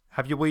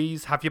 have your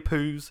wheeze, have your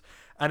poos,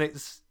 and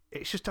it's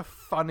just a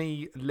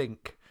funny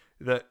link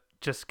that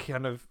just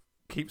kind of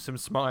keeps them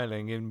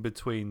smiling in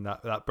between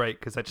that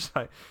break, because they're just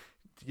like,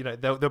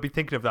 they'll be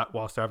thinking of that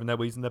whilst they're having their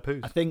wheeze and their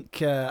poos. I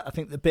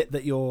think the bit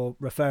that you're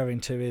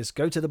referring to is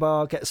go to the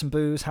bar, get some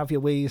booze, have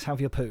your wheeze,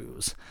 have your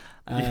poos.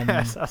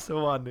 Yes, that's the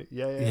one.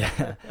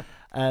 Yeah.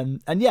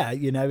 And yeah,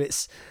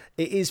 it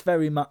is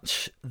very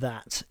much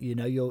that.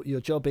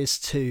 Your job is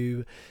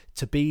to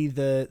be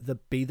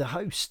the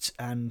host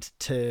and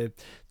to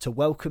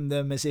welcome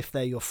them as if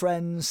they're your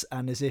friends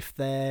and as if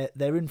they're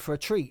in for a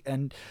treat.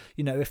 And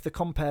if the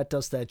compere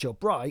does their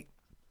job right,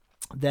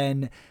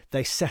 then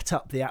they set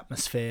up the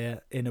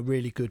atmosphere in a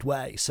really good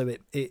way, so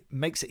it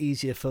makes it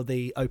easier for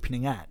the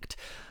opening act.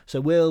 So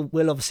we'll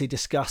obviously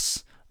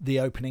discuss the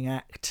opening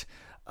act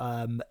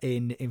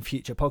in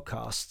future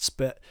podcasts,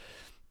 but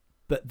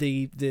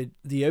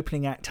the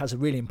opening act has a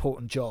really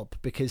important job,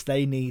 because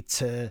they need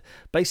to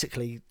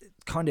basically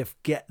kind of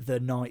get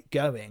the night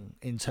going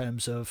in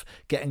terms of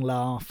getting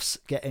laughs,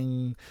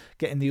 getting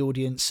the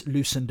audience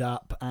loosened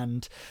up.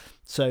 And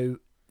so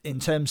in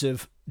terms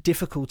of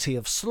difficulty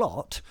of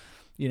slot,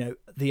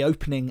 the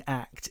opening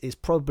act is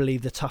probably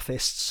the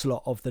toughest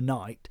slot of the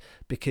night,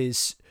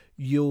 because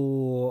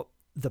the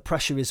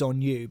pressure is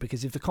on you.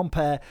 Because if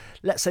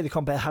let's say the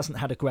compere hasn't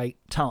had a great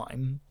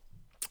time,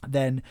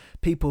 then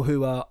people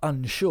who are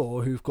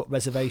unsure, who've got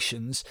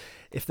reservations,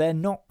 if they're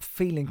not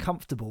feeling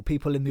comfortable,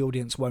 people in the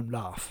audience won't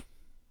laugh.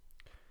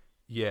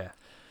 Yeah,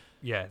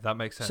 that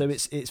makes sense. So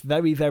it's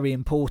very, very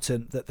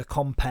important that the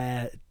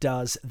compere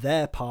does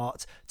their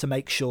part to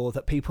make sure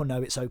that people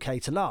know it's okay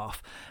to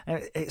laugh.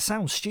 And it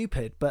sounds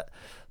stupid, but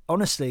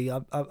honestly,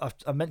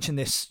 I've mentioned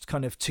this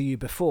kind of to you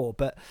before,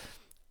 but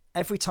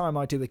every time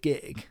I do a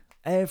gig,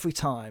 every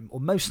time, or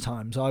most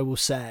times, I will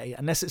say,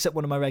 unless it's at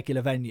one of my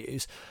regular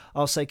venues,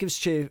 I'll say, give us a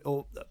cheer,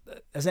 or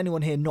has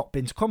anyone here not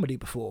been to comedy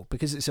before?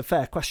 Because it's a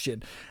fair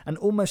question. And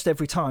almost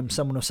every time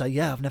someone will say,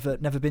 yeah, I've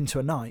never been to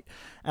a night.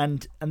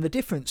 And the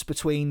difference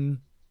between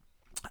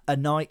a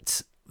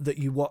night that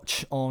you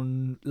watch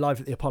on Live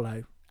at the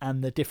Apollo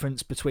and the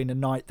difference between a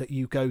night that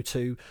you go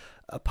to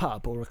a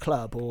pub or a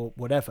club or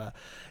whatever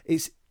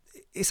is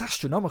it's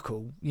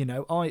astronomical.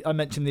 I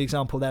mentioned the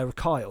example there of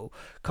Kyle.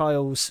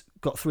 Kyle's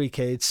got 3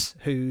 kids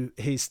who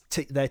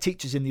they're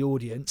teachers in the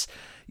audience.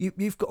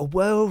 You've got a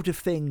world of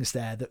things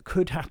there that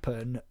could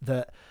happen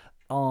that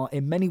are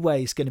in many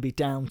ways going to be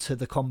down to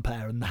the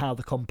compere and how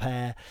the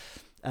compere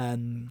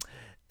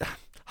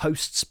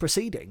hosts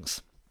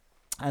proceedings.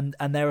 And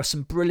there are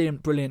some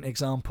brilliant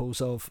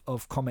examples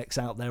of comics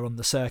out there on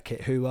the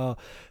circuit who are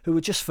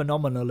just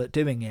phenomenal at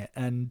doing it.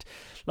 And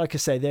like I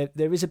say,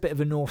 there is a bit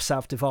of a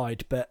north-south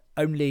divide, but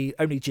only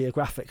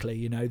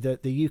geographically.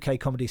 The UK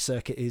comedy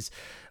circuit is,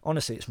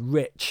 honestly, it's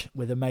rich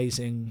with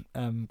amazing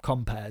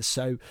compares.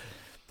 So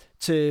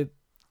to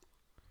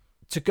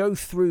go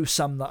through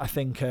some that I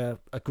think are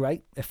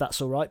great, if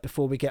that's all right,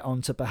 before we get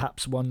on to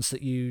perhaps ones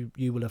that you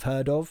will have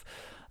heard of.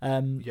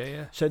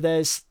 So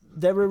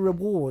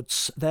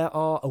there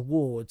are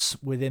awards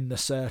within the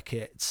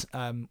circuit,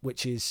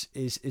 which is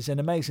an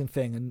amazing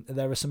thing, and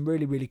there are some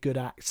really, really good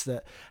acts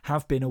that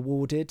have been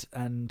awarded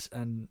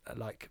and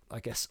like,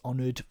 I guess,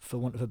 honoured, for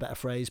want of a better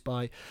phrase,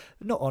 by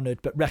not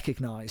honoured but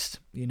recognised.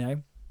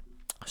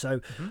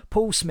 So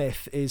Paul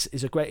Smith is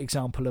a great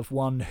example of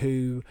one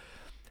who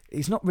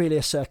he's not really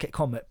a circuit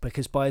comic,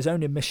 because by his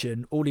own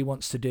admission, all he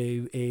wants to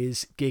do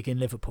is gig in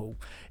Liverpool.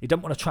 He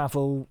doesn't want to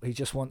travel. He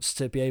just wants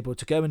to be able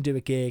to go and do a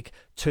gig,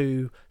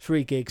 2-3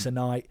 gigs a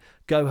night,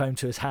 go home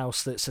to his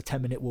house that's a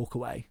 10-minute walk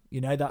away.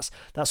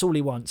 That's all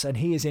he wants. And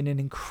he is in an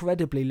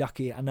incredibly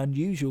lucky and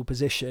unusual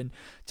position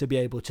to be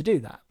able to do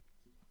that.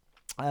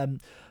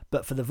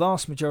 But for the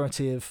vast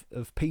majority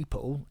of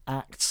people,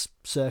 acts,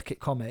 circuit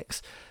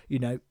comics,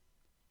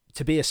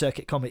 to be a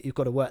circuit comic, you've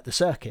got to work the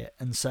circuit.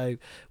 And so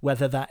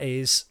whether that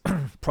is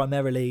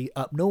primarily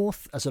up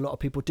north, as a lot of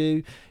people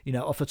do,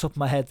 off the top of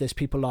my head, there's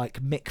people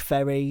like Mick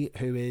Ferry,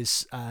 who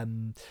is,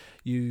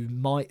 you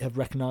might have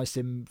recognised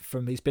him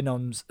from, he's been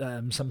on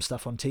some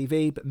stuff on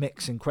TV, but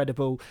Mick's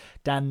incredible.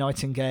 Dan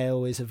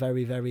Nightingale is a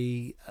very,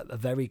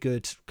 very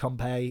good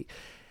compere.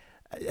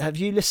 Have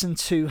you listened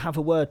to Have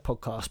a Word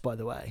podcast, by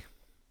the way?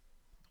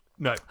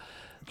 No.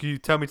 You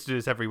tell me to do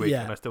this every week,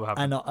 and I still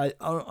haven't. And I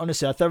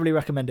honestly, I thoroughly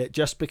recommend it,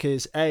 just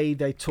because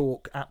they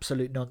talk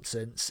absolute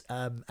nonsense,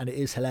 and it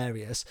is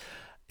hilarious.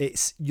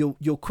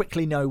 You'll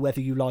quickly know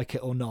whether you like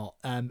it or not.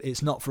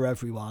 It's not for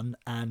everyone,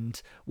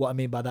 and what I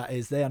mean by that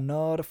is they are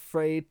not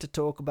afraid to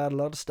talk about a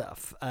lot of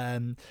stuff.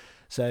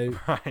 So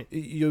right.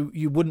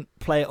 you wouldn't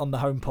play it on the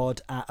HomePod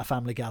at a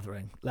family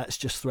gathering. Let's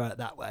just throw it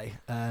that way.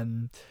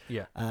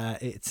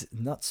 It's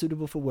not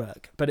suitable for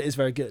work, but it is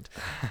very good.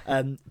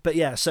 But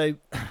yeah, so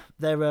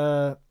there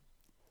are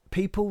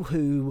people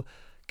who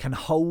can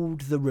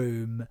hold the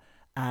room,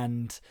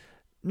 and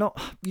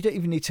you don't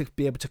even need to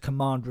be able to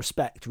command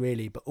respect,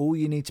 really, but all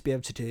you need to be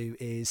able to do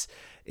is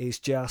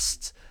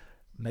just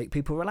make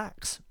people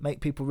relax, make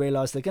people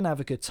realise they're going to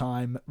have a good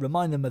time,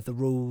 remind them of the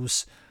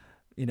rules.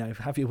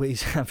 Have your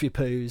wheeze, have your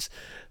poos,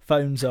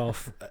 phones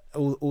off,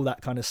 all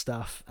that kind of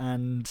stuff.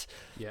 And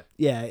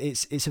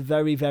it's a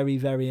very, very,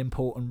 very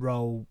important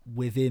role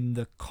within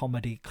the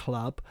comedy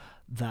club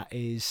that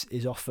is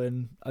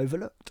often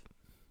overlooked.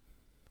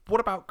 What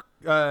about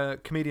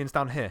comedians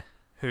down here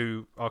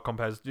who are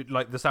compares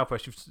like the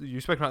Southwest?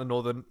 You've spoken about the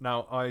Northern.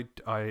 Now I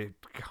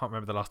can't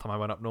remember the last time I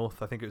went up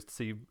north. I think it was to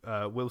see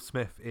Will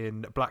Smith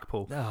in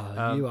Blackpool.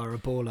 Oh, you are a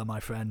baller, my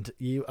friend.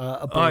 You are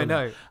a baller. I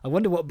know. I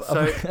wonder what.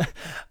 So,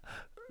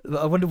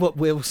 I wonder what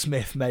Will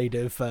Smith made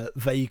of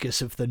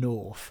Vegas of the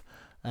North.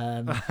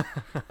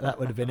 That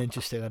would have been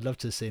interesting. I'd love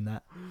to have seen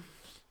that.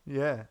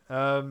 Yeah.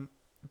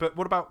 But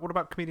what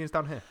about comedians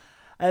down here?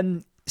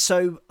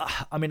 So,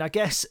 I mean, I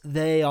guess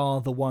they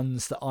are the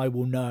ones that I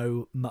will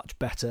know much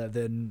better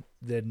than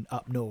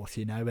up north,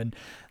 you know. And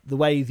the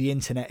way the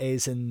internet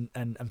is and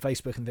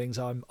Facebook and things,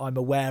 I'm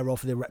aware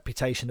of the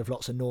reputation of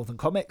lots of northern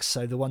comics.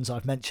 So the ones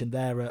I've mentioned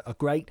there are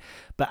great.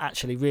 But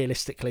actually,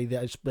 realistically,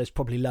 there's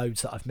probably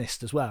loads that I've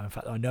missed as well. In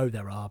fact, I know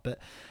there are. But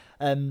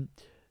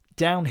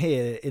down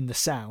here in the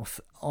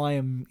south, I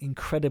am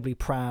incredibly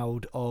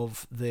proud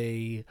of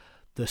the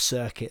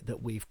circuit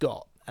that we've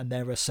got. And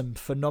there are some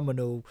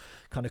phenomenal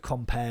kind of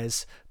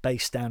compares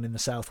based down in the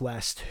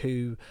southwest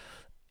who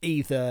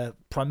either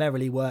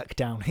primarily work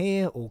down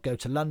here or go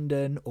to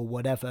London or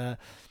whatever,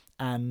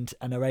 and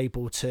are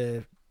able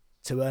to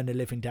earn a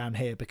living down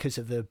here because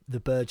of the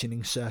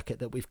burgeoning circuit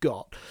that we've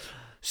got.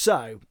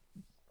 So,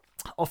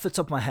 off the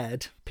top of my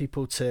head,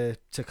 people to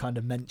kind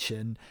of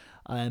mention.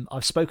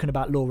 I've spoken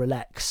about Laura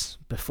Lex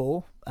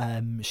before.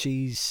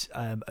 She's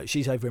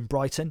over in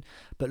Brighton,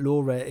 but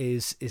Laura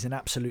is an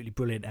absolutely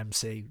brilliant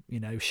MC. You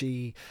know,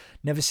 she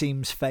never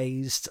seems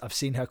phased. I've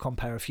seen her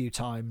compare a few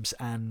times,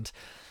 and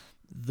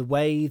the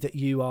way that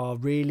you are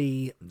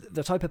really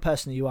the type of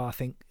person you are, I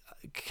think,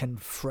 can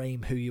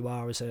frame who you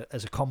are as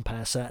a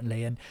compare,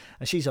 certainly. And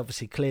she's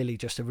obviously clearly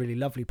just a really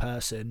lovely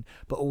person,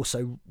 but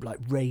also like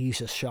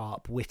razor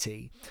sharp,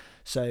 witty.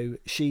 So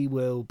she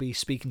will be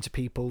speaking to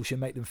people, she'll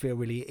make them feel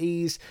really at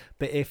ease,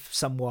 but if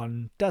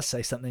someone does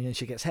say something and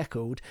she gets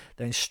heckled,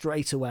 then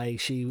straight away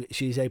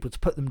she's able to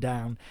put them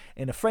down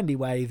in a friendly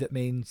way that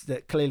means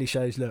that clearly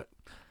shows, look,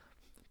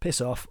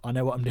 piss off, I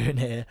know what I'm doing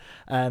here,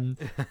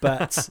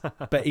 but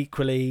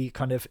equally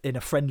kind of in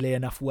a friendly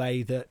enough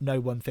way that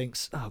no one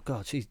thinks, oh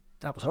God,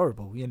 that was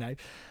horrible, you know.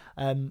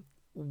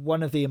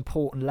 One of the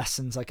important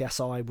lessons I guess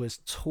I was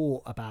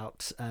taught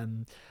about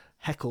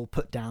heckle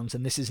put downs,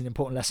 and this is an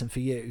important lesson for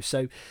you.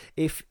 So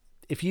if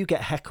you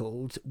get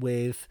heckled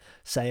with,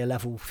 say, a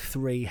level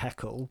 3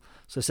 heckle,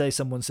 so say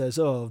someone says,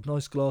 "Oh,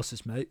 nice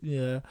glasses, mate,"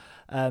 yeah.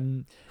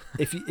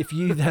 If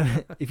you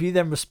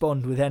then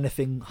respond with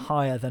anything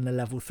higher than a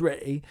level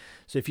 3,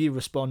 so if you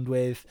respond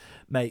with,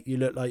 "Mate, you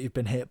look like you've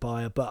been hit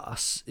by a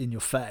bus in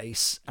your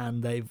face,"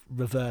 and they've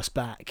reversed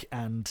back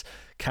and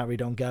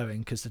carried on going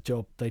because the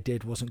job they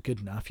did wasn't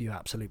good enough, you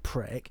absolute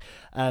prick.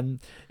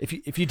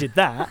 If you did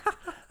that,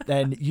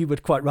 then you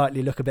would quite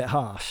rightly look a bit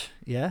harsh,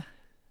 yeah.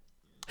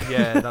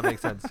 Yeah, that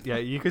makes sense.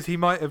 Yeah, because he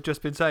might have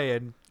just been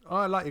saying, "Oh,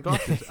 I like your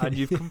glasses," and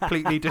you've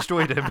completely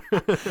destroyed him.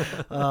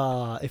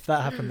 If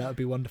that happened, that would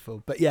be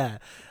wonderful. But yeah,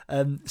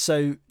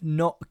 so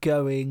not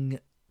going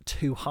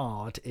too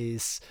hard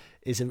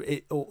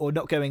or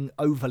not going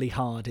overly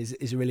hard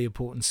is a really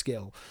important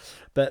skill.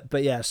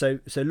 But yeah, so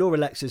Laura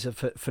Lex is a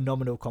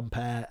phenomenal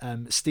compare.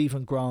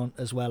 Stephen Grant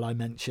as well, I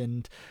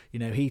mentioned. You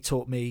know, he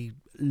taught me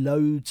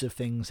loads of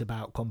things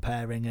about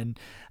comparing, and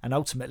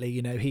ultimately,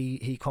 you know,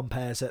 he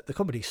compares at the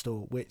Comedy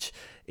Store, which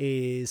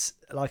is,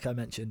 like I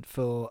mentioned,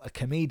 for a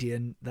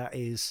comedian, that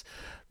is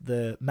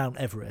the Mount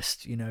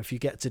Everest. You know, if you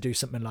get to do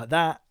something like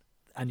that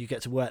and you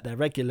get to work there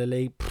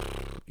regularly,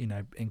 you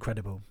know,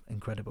 incredible.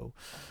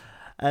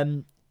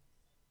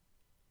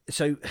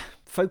 So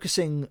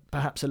focusing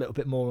perhaps a little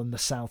bit more on the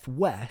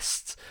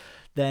southwest,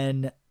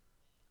 then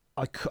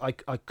I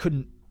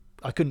couldn't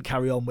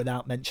carry on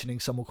without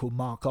mentioning someone called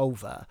Mark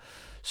Olver.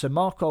 So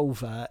Mark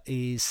Olver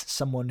is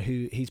someone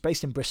he's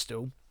based in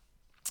Bristol.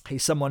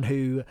 He's someone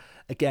who,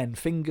 again,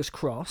 fingers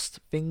crossed,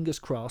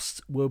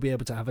 we'll be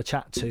able to have a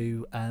chat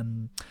to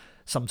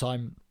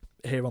sometime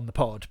here on the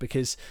pod,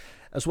 because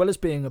as well as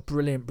being a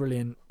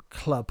brilliant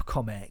club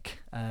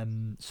comic,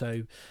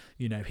 so,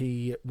 you know,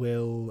 he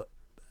will...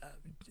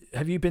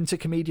 have you been to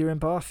Comedia in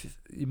Bath?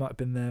 You might have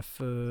been there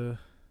for...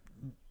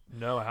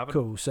 No, I haven't.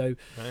 Cool. So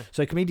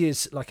Comedia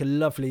is like a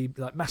lovely,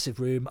 like massive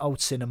room, old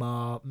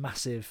cinema,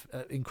 massive,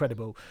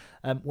 incredible.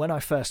 When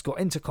I first got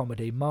into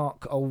comedy,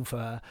 Mark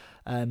Olver,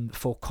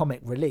 for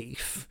Comic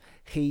Relief,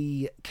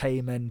 he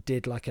came and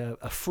did like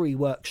a free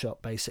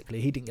workshop.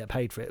 Basically, he didn't get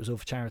paid for it; it was all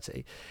for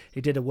charity.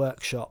 He did a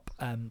workshop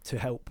to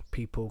help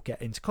people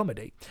get into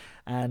comedy,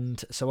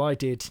 and so I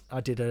did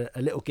a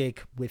little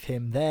gig with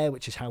him there,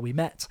 which is how we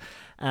met,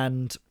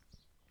 and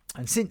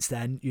since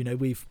then, you know,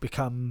 we've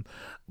become,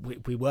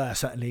 we were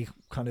certainly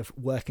kind of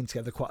working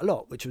together quite a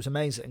lot, which was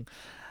amazing.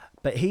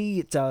 But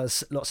he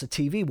does lots of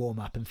TV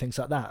warm-up and things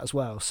like that as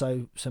well.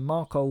 So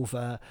Mark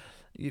Olver,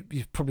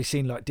 you've probably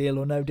seen like Deal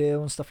or No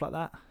Deal and stuff like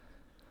that.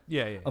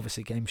 Yeah.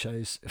 Obviously game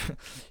shows.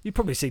 You've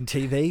probably seen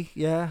TV,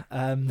 yeah.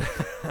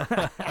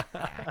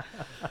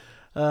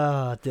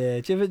 Oh dear.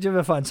 Do you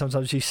ever find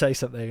sometimes you say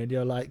something and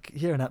you're like,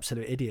 you're an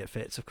absolute idiot,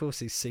 Fitz? Of course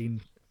he's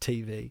seen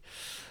TV.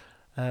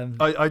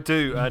 I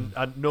do,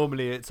 and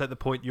normally it's at the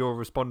point you're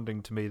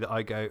responding to me that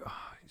I go, oh,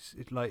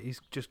 it's like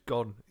he's just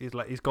gone.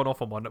 He's gone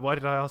off on one. Why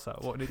did I ask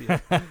that? What an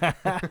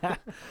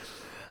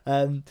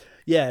idiot.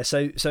 Yeah.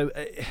 So,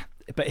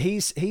 but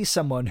he's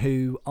someone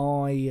who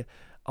I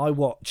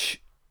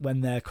watch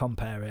when they're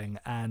comparing,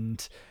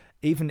 and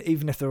even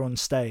if they're on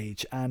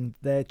stage, and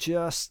they're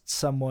just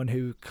someone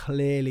who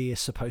clearly is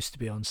supposed to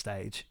be on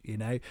stage. You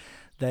know,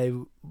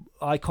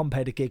 I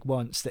compared a gig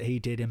once that he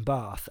did in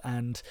Bath,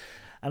 and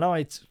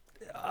I'm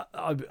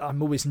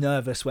always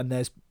nervous when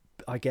there's,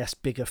 I guess,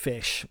 bigger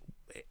fish,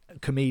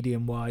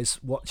 comedian wise,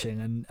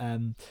 watching,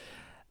 and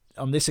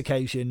on this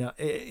occasion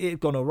it had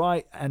gone all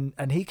right,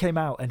 and he came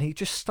out and he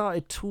just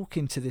started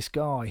talking to this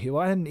guy who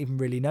I hadn't even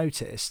really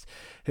noticed,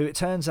 who it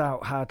turns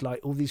out had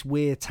like all these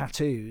weird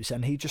tattoos,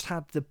 and he just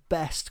had the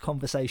best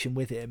conversation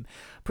with him.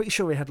 Pretty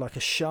sure he had like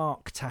a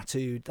shark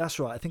tattooed. That's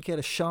right, I think he had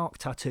a shark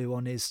tattoo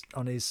on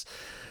his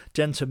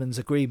gentleman's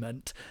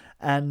agreement,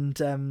 and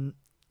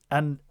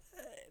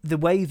the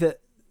way that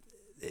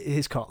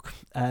his cock.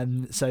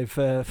 So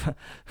for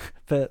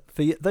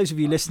those of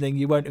you listening,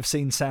 you won't have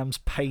seen Sam's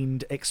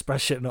pained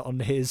expression on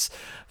his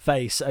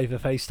face over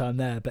FaceTime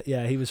there, but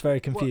yeah, he was very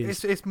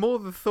confused. Well, it's more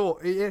the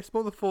thought. It's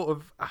more the thought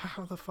of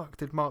how the fuck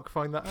did Mark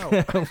find that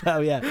out?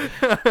 Well, yeah,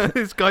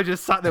 this guy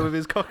just sat there with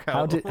his cock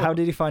out. How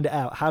did he find it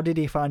out? How did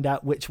he find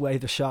out which way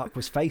the shark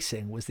was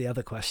facing? Was the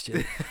other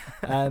question.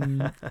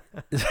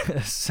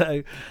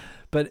 So.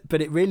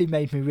 But it really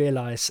made me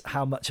realise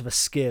how much of a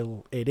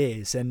skill it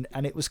is, and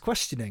it was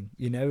questioning,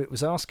 you know, it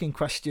was asking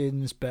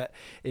questions, but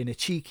in a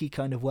cheeky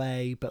kind of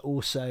way, but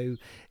also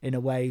in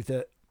a way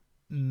that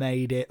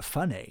made it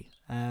funny.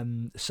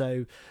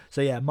 So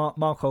yeah,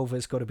 Mark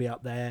Olver's got to be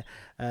up there.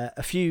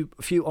 A few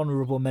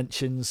honourable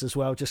mentions as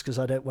well, just because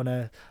I don't want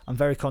to. I'm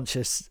very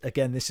conscious.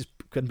 Again, this is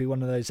going to be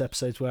one of those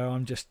episodes where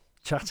I'm just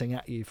chatting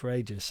at you for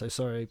ages. So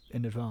sorry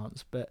in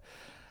advance, but.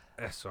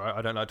 That's all right.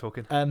 I don't like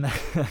talking.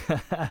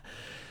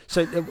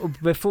 So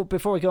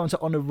before I go on to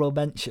honourable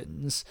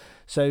mentions,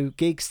 so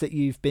gigs that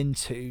you've been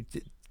to,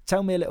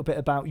 tell me a little bit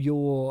about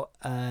your,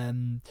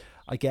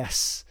 I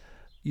guess,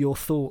 your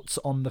thoughts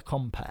on the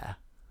compare.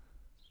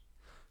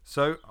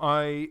 So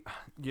I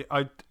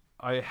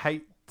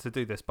hate to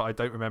do this, but I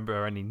don't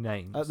remember any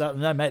names.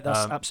 No, mate,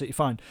 that's absolutely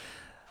fine.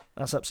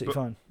 That's absolutely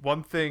fine.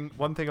 One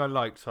thing I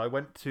liked. So I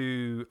went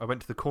to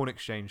the Corn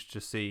Exchange to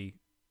see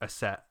a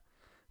set,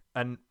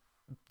 and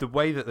the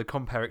way that the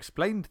compare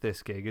explained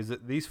this gig is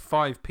that these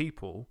 5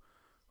 people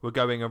were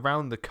going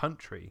around the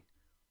country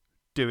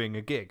doing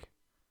a gig.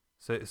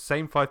 So it's the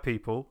same 5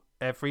 people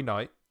every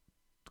night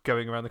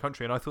going around the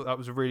country. And I thought that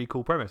was a really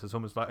cool premise. It's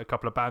almost like a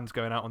couple of bands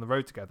going out on the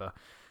road together.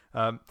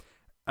 And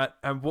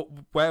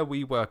where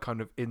we were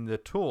kind of in the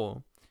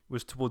tour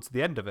was towards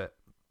the end of it.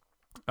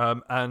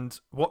 And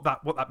what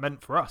that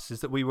meant for us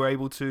is that we were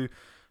able to,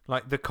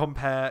 like, the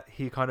compare,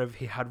 he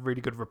had really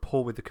good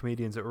rapport with the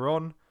comedians that were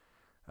on.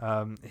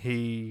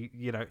 He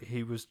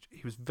was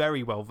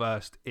very well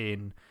versed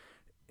in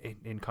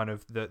kind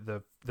of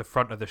the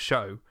front of the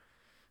show,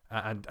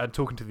 and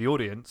talking to the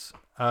audience.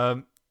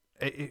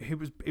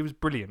 It was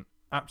brilliant,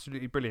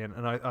 absolutely brilliant.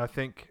 And I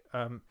think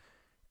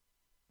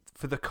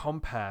for the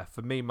compare,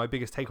 for me, my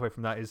biggest takeaway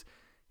from that is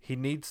he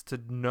needs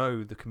to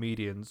know the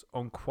comedians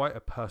on quite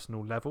a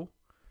personal level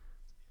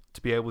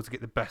to be able to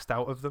get the best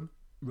out of them.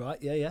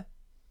 Right? Yeah.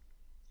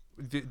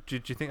 Do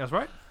you think that's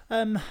right?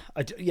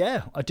 I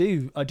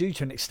do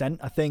to an extent.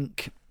 I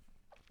think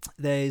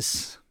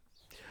there's,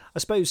 I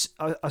suppose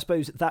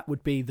that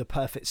would be the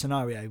perfect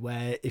scenario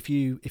where if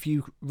you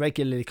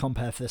regularly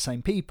compare for the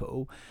same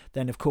people,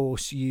 then of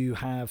course you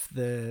have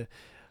the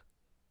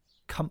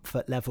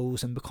comfort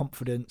levels and the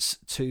confidence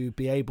to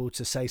be able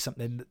to say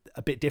something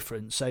a bit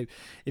different. So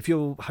if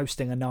you're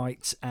hosting a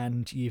night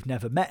and you've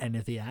never met any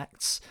of the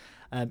acts,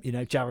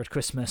 Jared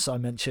Christmas, I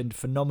mentioned,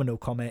 phenomenal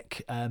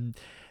comic,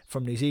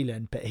 from New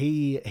Zealand, but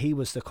he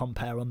was the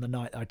compare on the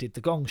night I did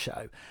the Gong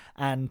Show,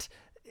 and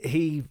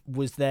he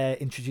was there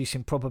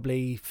introducing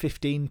probably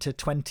 15 to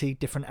 20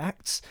 different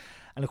acts,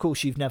 and of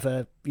course you've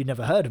never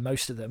heard of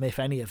most of them, if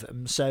any of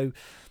them, so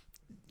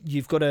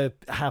you've got to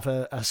have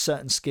a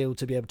certain skill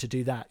to be able to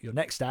do that. Your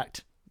next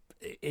act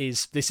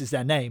is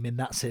their name in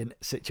that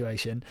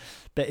situation,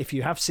 but if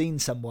you have seen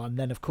someone,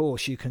 then of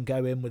course you can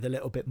go in with a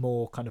little bit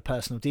more kind of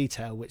personal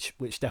detail,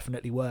 which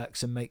definitely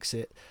works and makes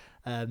it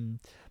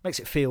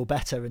feel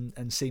better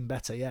and seem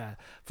better. Yeah.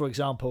 For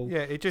example,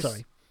 it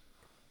just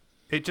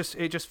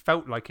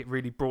felt like it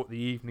really brought the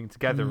evening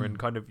together, and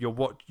kind of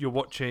you're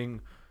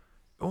watching,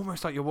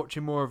 almost like you're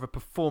watching more of a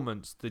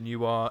performance than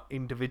you are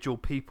individual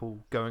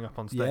people going up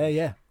on stage.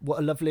 Yeah. What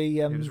a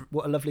lovely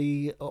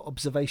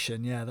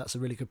observation. Yeah, that's a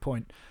really good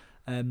point.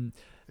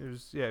 It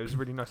was a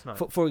really nice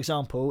night. For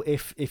example,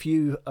 if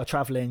you are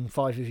travelling,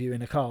 4 of you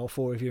in a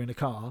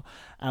car,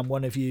 and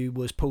one of you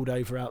was pulled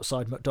over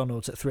outside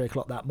McDonald's at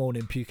 3:00 that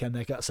morning, puking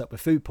their guts up with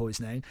food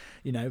poisoning,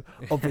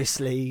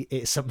 obviously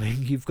it's something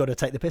you've got to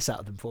take the piss out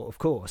of them for, of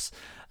course.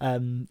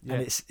 And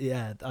it's,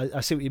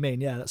 I see what you mean.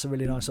 Yeah, that's a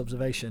really nice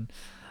observation.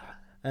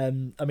 I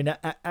mean,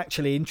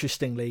 actually,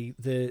 interestingly,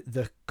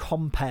 the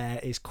compare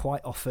is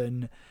quite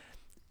often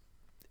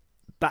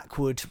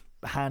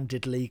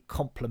backward-handedly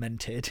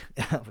complimented.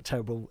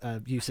 Terrible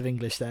use of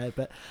English there,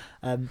 but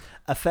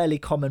a fairly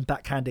common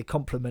backhanded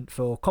compliment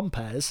for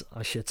compares,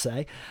 I should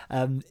say,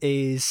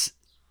 is,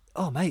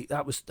 "Oh, mate,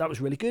 that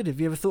was really good. Have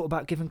you ever thought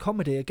about giving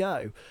comedy a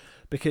go?"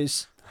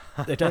 Because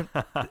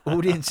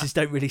audiences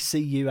don't really see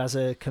you as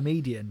a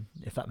comedian,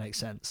 if that makes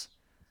sense.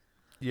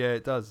 Yeah,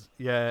 it does.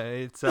 Yeah,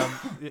 it's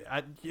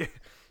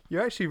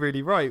you're actually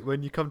really right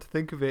when you come to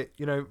think of it.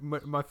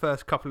 My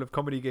first couple of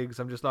comedy gigs,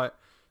 I'm just like,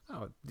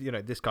 oh,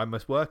 this guy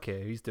must work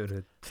here. He's doing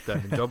a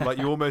sterling job. Like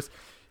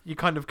you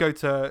kind of go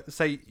to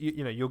say,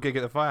 your gig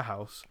at the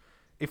Firehouse.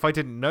 If I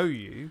didn't know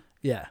you,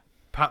 Yeah.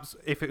 perhaps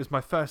if it was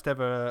my first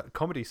ever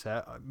comedy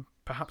set,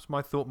 perhaps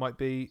my thought might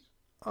be,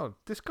 oh,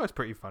 this guy's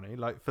pretty funny.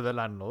 Like, for the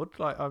landlord,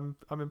 like I'm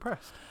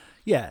impressed.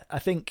 Yeah, I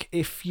think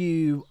if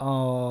you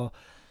are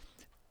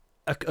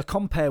a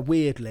compare,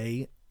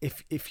 weirdly,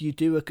 if you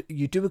do a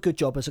good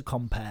job as a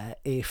compare,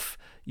 if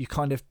you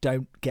kind of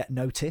don't get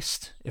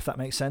noticed, if that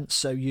makes sense.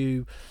 So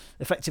you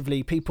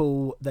effectively,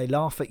 people, they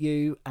laugh at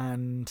you,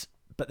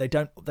 but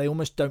they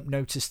almost don't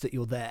notice that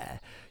you're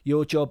there.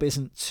 Your job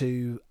isn't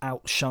to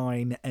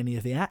outshine any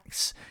of the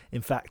acts.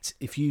 In fact,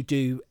 if you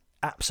do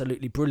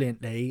absolutely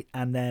brilliantly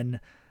and then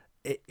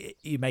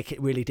you make it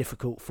really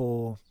difficult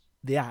for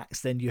the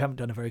acts, then you haven't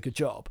done a very good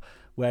job.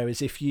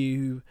 Whereas if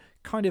you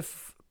kind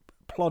of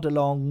plod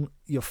along,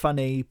 you're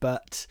funny,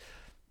 but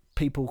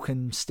people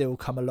can still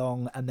come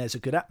along and there's a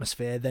good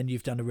atmosphere, then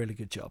you've done a really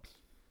good job.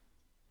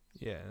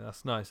 Yeah,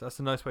 that's nice. That's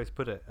a nice way to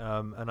put it.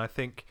 And I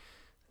think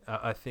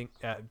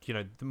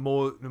the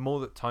more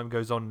that time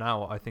goes on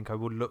now, I think I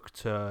will look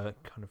to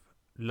kind of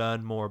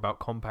learn more about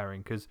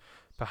comparing, because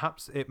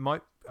perhaps it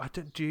might.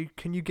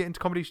 Can you get into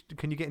comedy?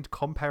 Can you get into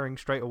comparing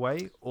straight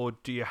away, or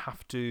do you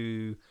have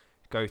to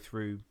go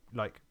through,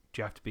 like,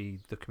 do you have to be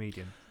the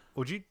comedian?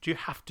 Or do you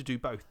have to do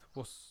both?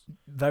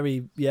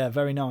 Very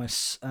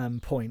nice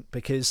point,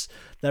 because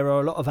there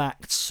are a lot of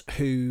acts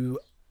who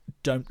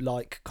don't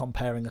like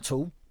comparing at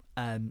all.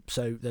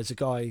 So there's a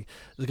guy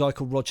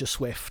called Roger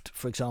Swift,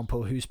 for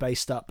example, who's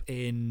based up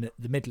in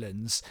the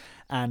Midlands,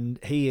 and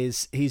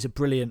he's a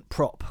brilliant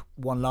prop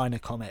one-liner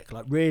comic,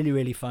 like really,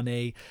 really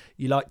funny.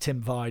 You like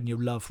Tim Vine,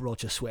 you'll love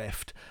Roger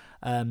Swift.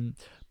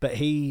 But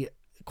he,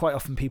 quite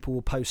often people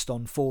will post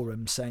on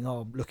forums saying,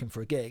 "Oh, I'm looking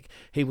for a gig."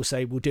 He will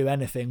say, "We'll do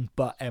anything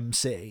but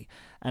MC,"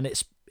 and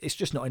it's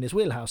just not in his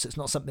wheelhouse. It's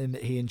not something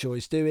that he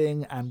enjoys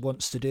doing and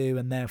wants to do,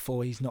 and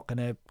therefore he's not going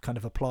to kind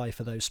of apply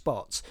for those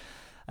spots.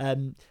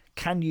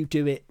 Can you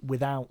do it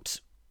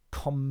without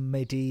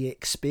comedy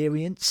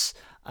experience?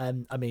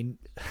 I mean,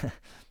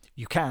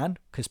 you can,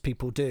 because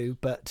people do,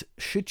 but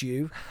should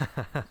you?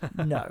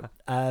 No.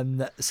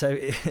 So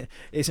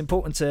it's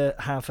important to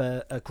have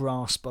a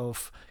grasp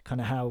of kind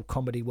of how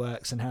comedy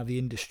works and how the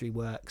industry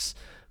works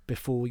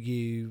before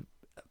you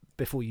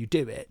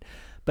do it.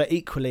 But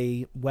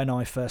equally, when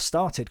I first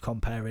started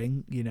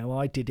comparing,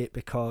 I did it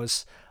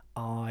because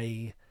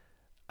I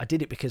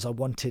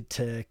wanted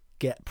to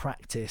get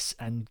practice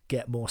and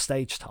get more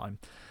stage time.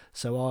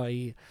 So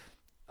I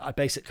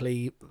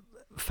basically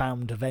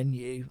found a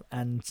venue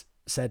and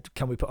said,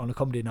 "Can we put on a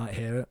comedy night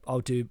here?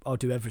 I'll do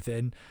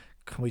everything.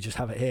 Can we just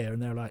have it here?"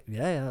 And they're like,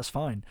 yeah, that's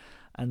fine.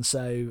 And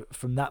so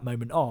from that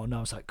moment on,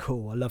 I was like,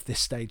 cool, I love this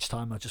stage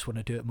time. I just want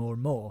to do it more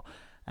and more.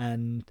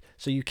 And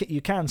so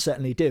you can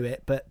certainly do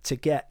it, but to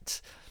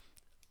get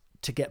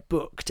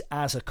booked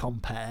as a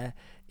compare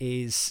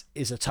is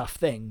a tough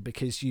thing,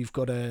 because you've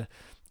got to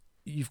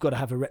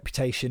have a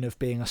reputation of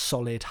being a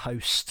solid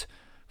host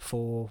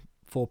for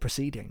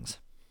proceedings.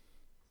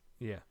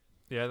 Yeah,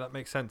 that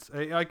makes sense.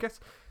 I guess,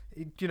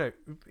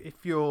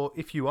 if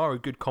you are a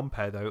good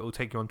compare, though, it will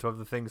take you on to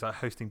other things like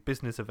hosting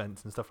business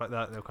events and stuff like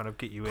that. They'll kind of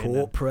get you in.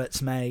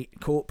 Corporates, mate.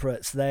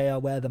 Corporates, they are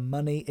where the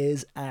money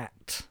is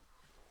at.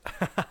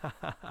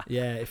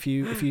 Yeah, if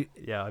you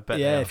yeah, I bet.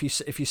 Yeah, if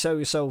you sell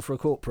your soul for a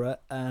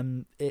corporate,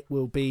 it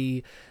will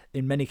be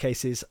in many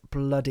cases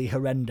bloody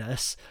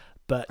horrendous,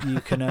 but you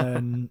can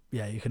earn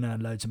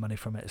loads of money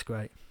from it. It's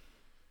great.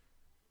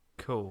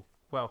 Cool.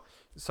 Well,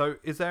 so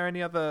is there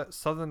any other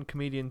Southern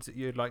comedians that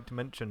you'd like to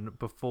mention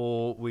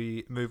before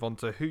we move on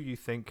to who you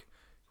think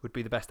would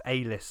be the best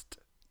A-list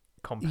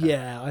compare?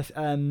 Yeah,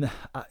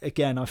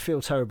 I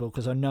feel terrible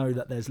because I know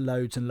that there's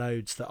loads and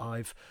loads that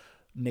I've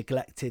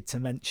neglected to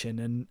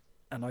mention,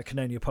 and I can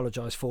only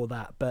apologise for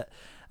that. But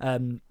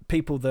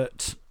people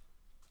that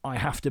I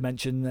have to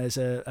mention, there's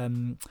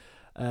a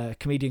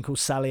comedian called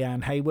Sally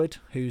Ann Hayward,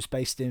 who's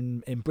based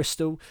in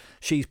Bristol.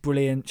 She's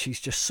brilliant. She's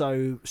just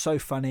so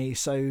funny,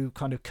 so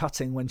kind of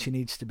cutting when she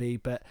needs to be.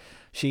 But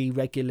she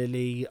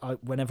regularly,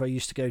 whenever I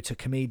used to go to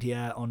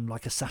Comedia on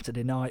like a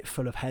Saturday night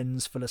full of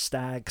hens, full of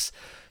stags,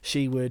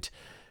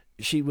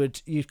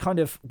 you'd kind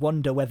of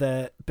wonder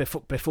whether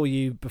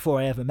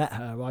before I ever met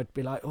her, I'd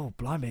be like, oh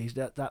blimey,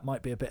 that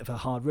might be a bit of a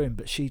hard room,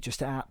 but she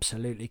just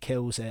absolutely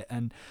kills it.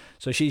 And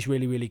so she's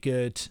really, really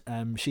good.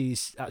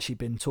 She's actually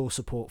been tour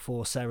support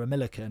for Sarah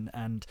Millican,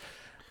 and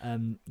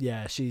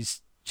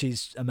she's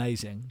she's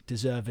amazing,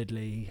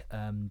 deservedly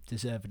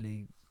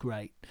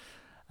great.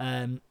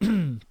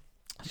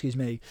 Excuse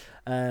me.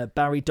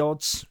 Barry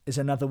Dodds is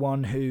another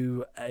one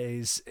who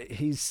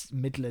he's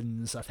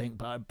Midlands, I think,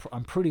 but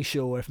I'm pretty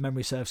sure, if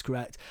memory serves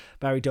correct,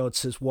 Barry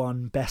Dodds has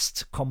won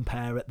Best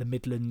Compare at the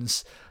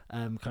Midlands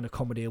kind of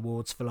comedy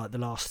awards for like the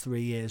last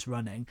 3 years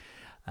running.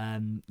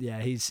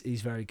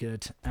 He's very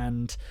good.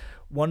 And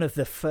one of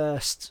the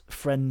first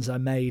friends I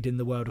made in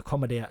the world of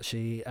comedy,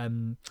 actually,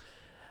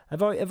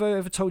 have I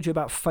ever told you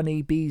about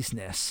Funny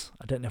Business?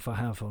 I don't know if I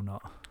have or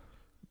not.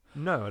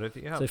 No, I don't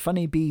think you have. So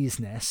Funny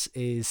Business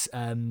is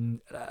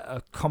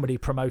a comedy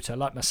promoter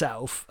like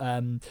myself.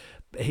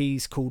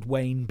 He's called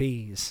Wayne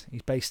Bees.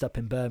 He's based up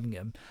in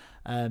Birmingham.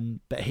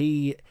 But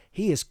he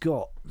has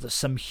got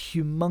some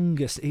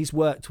humongous... He's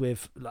worked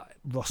with like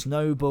Ross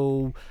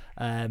Noble,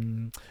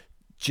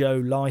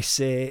 Joe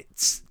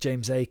Lycett,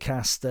 James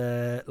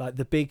Acaster, like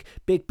the big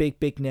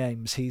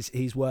names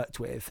he's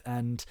worked with.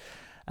 And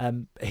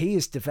he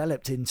has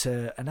developed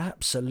into an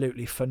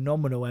absolutely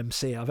phenomenal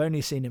MC. I've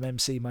only seen him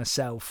MC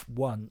myself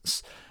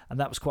once, and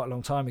that was quite a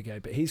long time ago.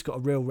 But he's got a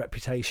real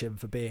reputation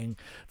for being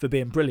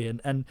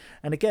brilliant. And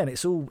again,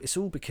 it's all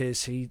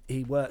because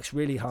he works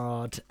really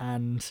hard.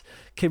 And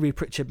Kiri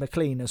Pritchard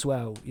McLean as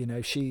well. You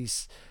know,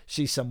 she's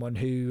someone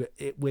who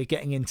we're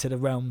getting into the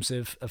realms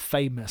of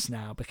famous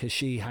now because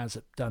she has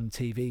done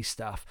TV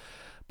stuff.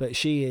 But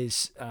she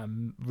is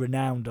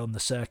renowned on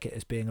the circuit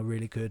as being a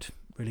really good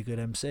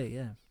MC.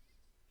 Yeah.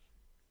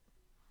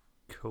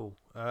 Cool.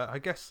 I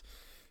guess,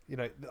 you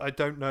know, I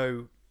don't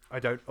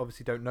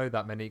obviously don't know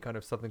that many kind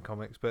of Southern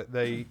comics, but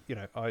they, you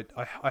know,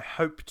 I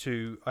hope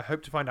to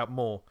find out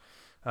more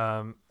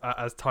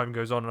as time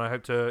goes on, and I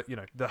hope to, you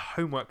know, the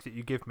homework that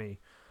you give me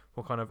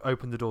will kind of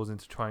open the doors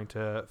into trying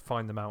to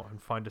find them out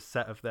and find a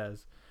set of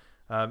theirs.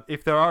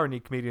 If there are any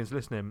comedians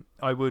listening,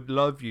 I would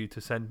love you to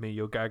send me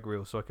your gag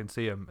reel so I can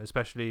see them,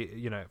 especially,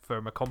 you know,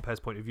 from a Compares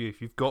point of view.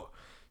 If you've got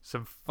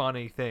some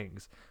funny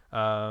things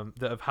that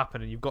have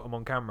happened and you've got them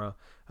on camera,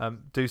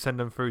 do send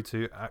them through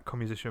to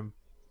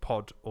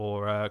 @commusicianpod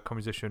or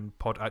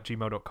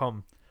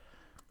commusicianpod@gmail.com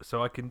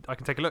so I can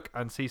take a look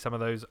and see some of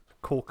those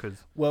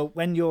corkers. Well,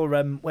 when you're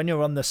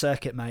on the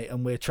circuit, mate,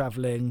 and we're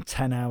travelling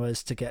 10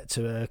 hours to get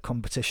to a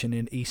competition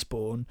in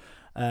Eastbourne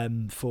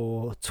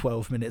for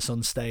 12 minutes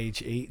on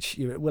stage each,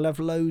 we'll have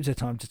loads of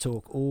time to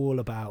talk all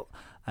about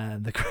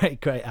the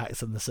great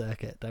acts on the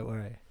circuit. Don't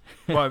worry.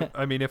 Well,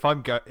 I mean, if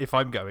I'm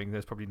going,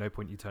 there's probably no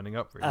point you turning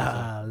up. Really,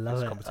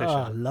 love it.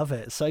 I love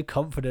it. So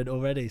confident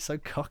already. So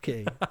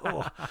cocky.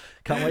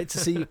 Can't wait to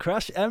see you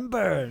crash and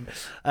burn.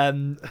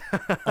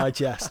 I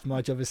jest.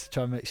 My job is to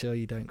try and make sure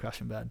you don't crash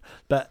and burn.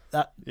 But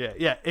that.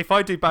 Yeah. If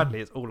I do badly,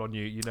 it's all on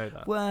you. You know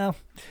that. Well,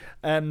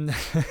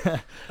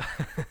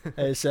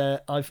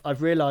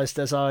 I've realised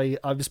as I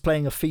was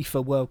playing a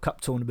FIFA World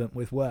Cup tournament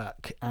with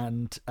work,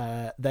 and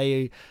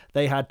they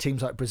had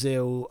teams like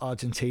Brazil,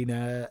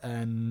 Argentina,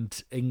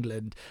 and England,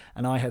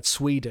 and I had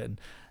Sweden,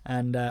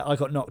 and I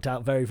got knocked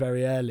out very,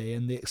 very early,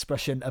 and the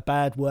expression "a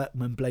bad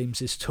workman blames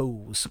his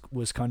tools"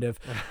 was kind of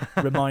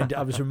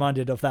I was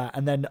reminded of that,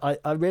 and then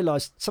I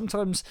realised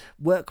sometimes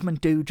workmen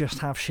do just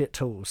have shit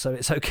tools, so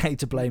it's okay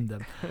to blame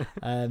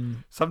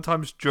them.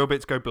 Sometimes drill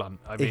bits go blunt.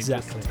 I mean,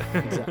 exactly.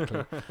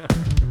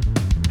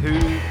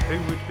 Who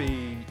would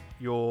be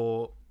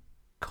your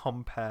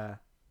compare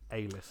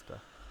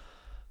A-lister?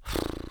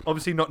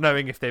 Obviously not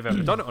knowing if they've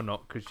ever done it or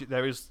not, because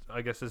there's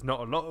not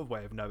a lot of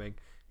way of knowing.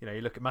 You know,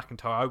 you look at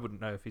McIntyre, I wouldn't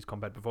know if he's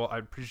compared before.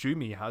 I presume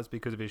he has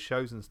because of his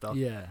shows and stuff.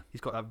 Yeah. He's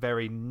got that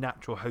very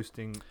natural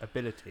hosting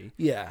ability.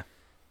 Yeah.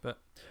 But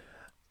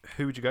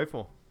who would you go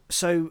for?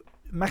 So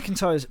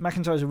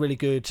McIntyre's a really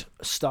good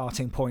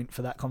starting point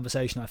for that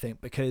conversation, I think,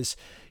 because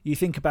you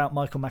think about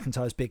Michael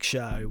McIntyre's Big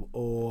Show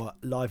or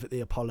Live at the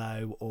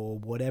Apollo or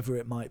whatever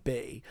it might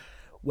be.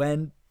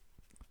 When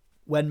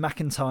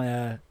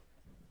McIntyre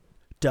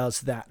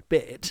does that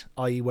bit,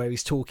 i.e. where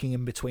he's talking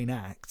in between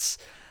acts,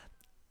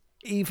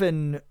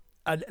 even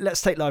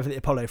let's take Live at the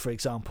Apollo, for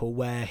example,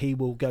 where he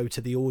will go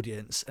to the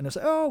audience and he'll say,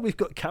 "Oh, we've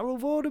got Carol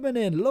Vorderman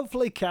in.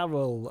 Lovely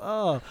Carol."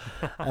 Oh,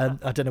 I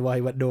don't know why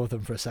he went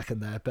Northern for a second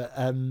there, but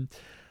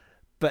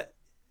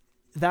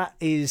that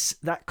is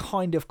that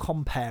kind of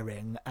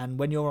comparing. And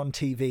when you're on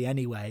TV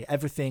anyway,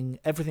 everything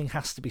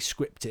has to be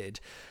scripted.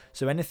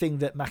 So anything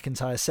that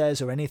McIntyre says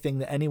or anything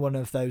that any one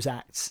of those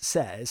acts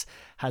says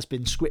has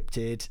been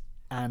scripted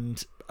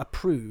and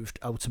approved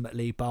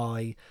ultimately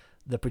by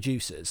the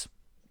producers.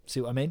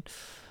 See what I mean?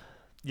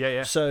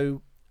 Yeah.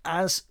 So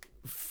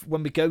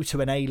when we go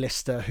to an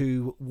A-lister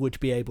who would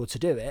be able to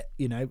do it,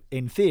 you know,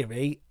 in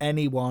theory,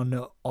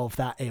 anyone of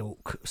that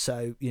ilk.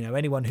 So, you know,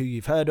 anyone who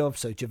you've heard of.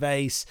 So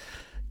Gervais,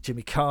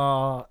 Jimmy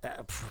Carr,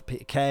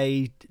 Peter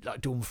Kay,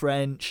 like Dawn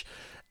French,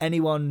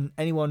 anyone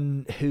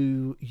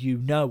who you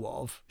know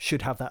of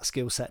should have that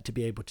skill set to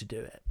be able to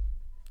do it.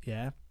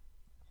 Yeah.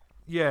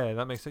 Yeah,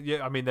 that makes sense.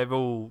 Yeah, I mean they've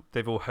all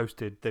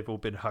hosted, they've all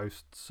been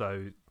hosts,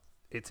 so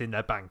it's in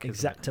their bank.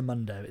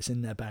 Exactamundo, it's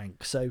in their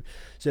bank. So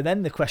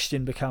then the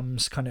question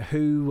becomes kind of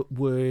who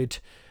would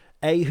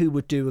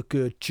do a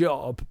good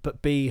job,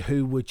 but B,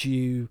 who would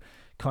you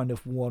kind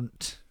of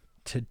want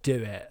to do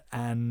it,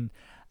 and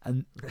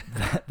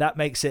that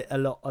makes it a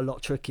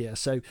lot trickier.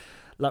 So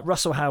like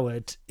Russell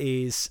Howard's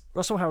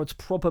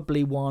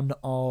probably one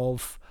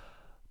of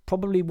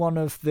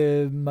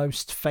the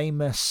most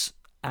famous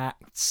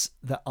acts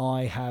that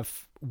I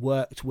have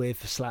worked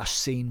with /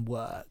 seen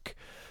work.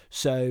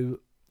 So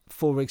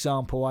for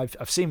example,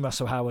 I've seen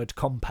Russell Howard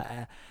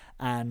compare,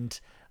 and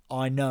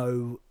I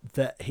know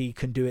that he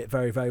can do it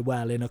very, very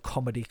well in a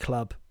comedy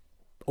club,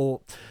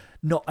 or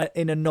not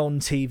in a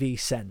non-TV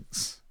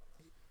sense.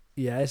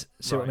 Yes,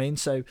 see what I mean?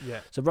 So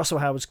Russell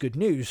Howard's Good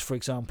News, for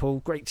example,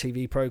 great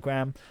TV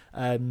program,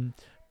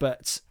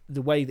 but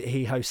the way that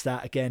he hosts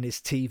that, again, is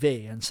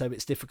TV, and so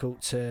it's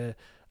difficult to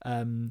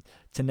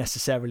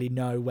necessarily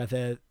know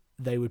whether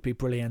they would be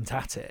brilliant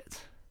at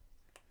it.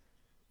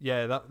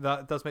 Yeah,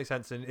 that does make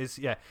sense, and it's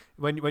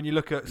when you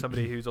look at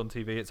somebody who's on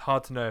TV, it's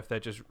hard to know if they're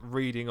just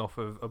reading off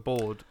of a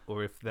board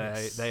or if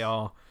they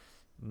are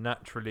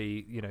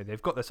naturally,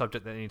 they've got their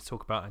subject that they need to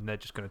talk about and they're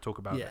just going to talk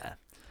about it.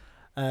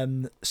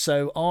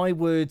 So I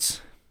would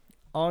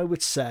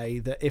say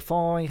that if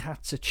I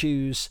had to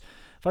choose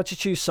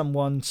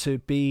someone to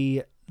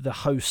be the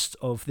host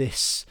of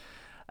this,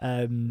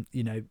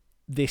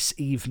 this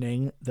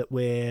evening that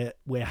we're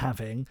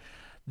having,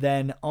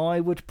 then I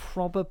would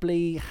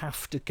probably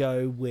have to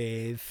go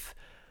with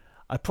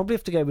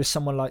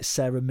someone like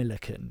Sarah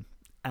Millican,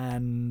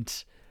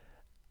 and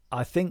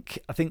I think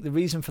the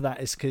reason for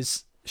that is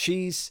because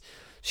she's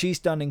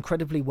done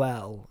incredibly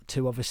well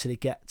to obviously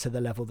get to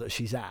the level that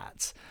she's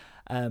at,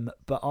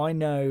 but I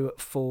know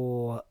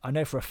for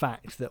a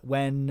fact that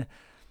when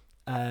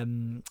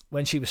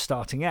she was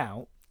starting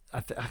out, I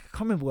can't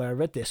remember where I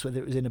read this, whether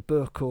it was in a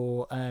book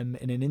or in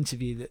an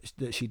interview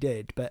that she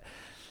did, but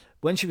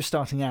when she was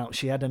starting out,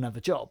 she had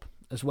another job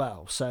as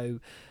well. So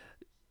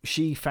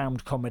she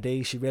found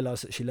comedy. She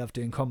realised that she loved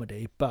doing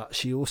comedy, but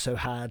she also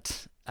had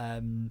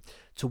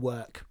to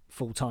work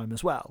full time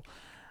as well.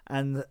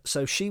 And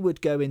so she would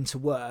go into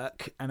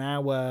work an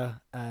hour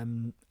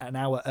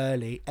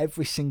early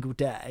every single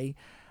day,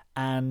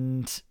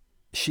 and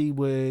she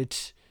would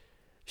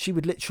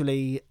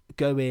literally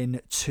go in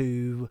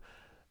to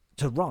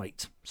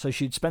write. So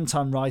she'd spend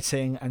time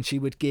writing, and she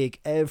would gig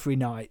every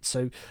night.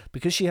 So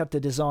because she had the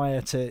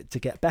desire to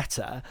get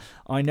better,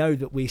 I know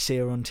that we see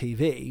her on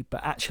TV,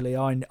 but actually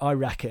I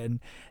reckon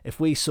if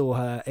we saw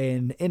her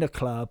in a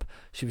club,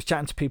 she was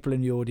chatting to people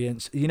in the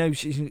audience,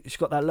 she's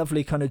got that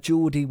lovely kind of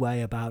Geordie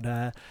way about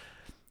her.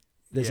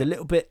 There's a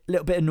little bit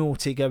of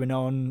naughty going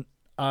on.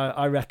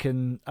 I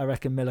reckon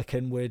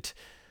Millican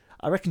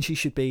she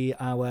should be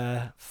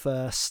our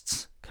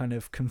first kind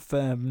of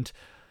confirmed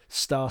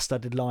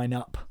star-studded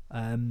lineup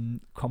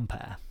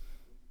compare.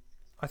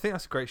 I think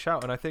that's a great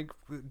shout, and I think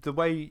the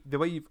way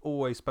you've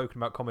always spoken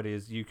about comedy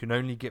is you can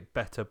only get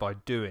better by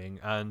doing,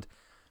 and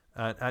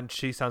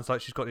she sounds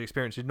like she's got the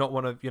experience. She's not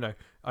one of,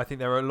 I think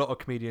there are a lot of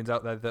comedians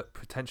out there that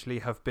potentially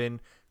have been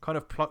kind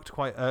of plucked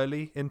quite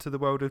early into the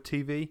world of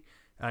TV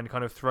and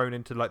kind of thrown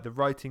into like the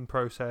writing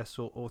process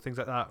or things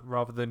like that,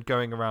 rather than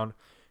going around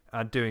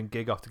and doing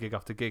gig after gig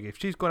after gig. If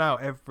she's gone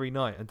out every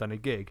night and done a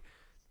gig,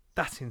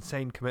 that's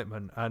insane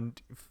commitment,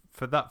 and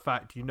for that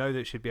fact,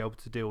 that she'd be able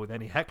to deal with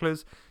any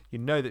hecklers.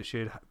 That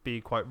she'd be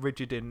quite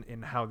rigid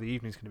in how the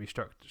evening's going to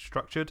be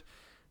structured.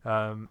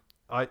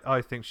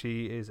 I think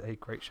she is a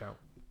great shout.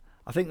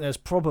 I think there's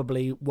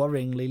probably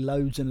worryingly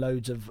loads and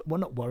loads of, well,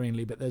 not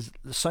worryingly, but there's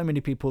so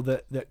many people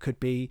that could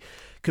be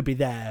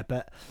there.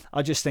 But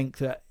I just think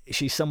that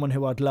she's someone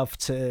who I'd love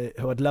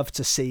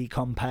to see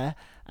compare,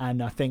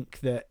 and I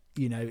think that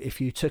if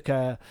you took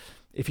her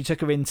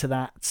into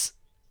that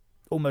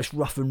almost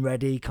rough and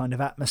ready kind of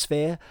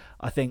atmosphere,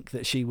 I think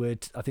she'd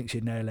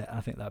nail it.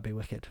 I think that'd be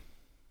wicked.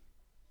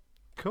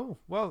 Cool.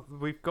 Well,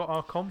 we've got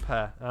our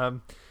compare.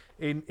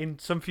 In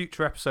some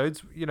future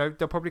episodes,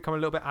 they'll probably come a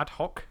little bit ad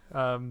hoc.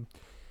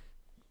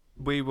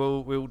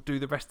 We'll do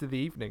the rest of the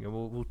evening and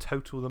we'll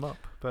total them up.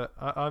 But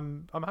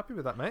I'm happy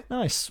with that, mate.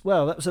 Nice.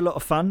 Well, that was a lot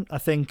of fun. I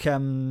think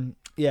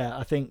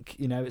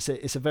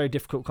it's a very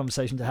difficult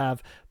conversation to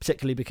have,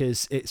 particularly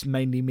because it's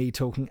mainly me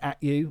talking at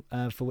you,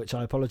 for which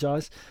I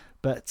apologise.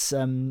 But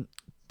sorry,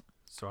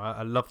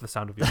 I love the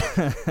sound of your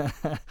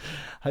voice.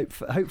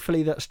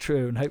 Hopefully that's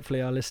true, and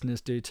hopefully our listeners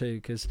do too,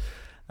 because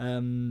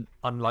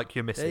unlike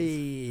your missus.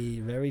 Hey,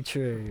 very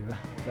true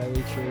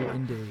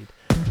indeed.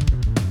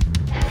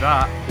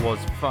 That was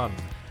fun.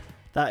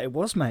 That it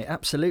was, mate.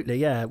 Absolutely,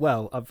 yeah.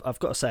 Well, I've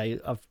got to say,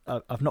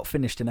 I've not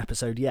finished an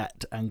episode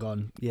yet and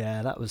gone,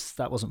 yeah, that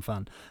wasn't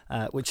fun,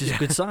 which is a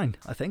good sign,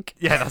 I think.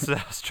 Yeah,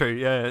 that's true.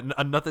 Yeah,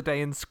 another day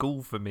in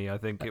school for me. I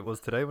think it was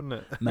today, wasn't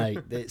it?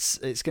 Mate,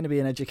 it's going to be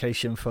an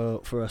education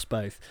for us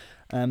both.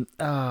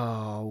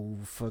 Oh,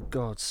 for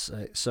God's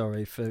sake,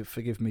 sorry,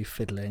 forgive me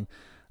fiddling.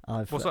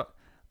 What's up?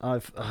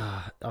 I've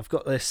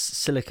got this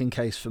silicon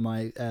case for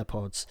my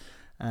AirPods,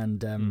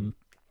 and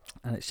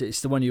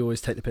it's the one you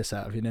always take the piss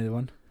out of. You know the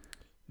one.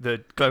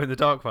 The glow in the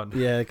dark one.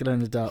 Yeah, glow in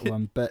the dark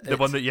one, but the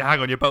one that you hang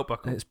on your belt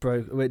buckle. It's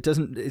broke. Well, it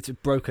doesn't. It's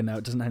broken now.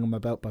 It doesn't hang on my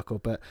belt buckle.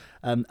 But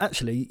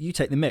actually, you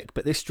take the mick.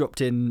 But this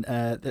dropped in.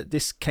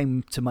 This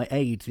came to my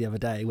aid the other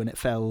day when it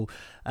fell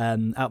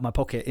out my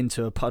pocket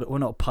into a puddle. Well,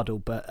 not a puddle,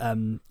 but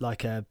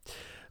like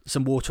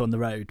some water on the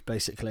road,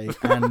 basically.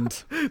 And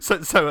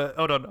so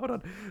hold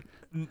on.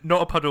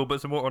 Not a puddle, but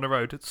some water on the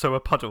road. So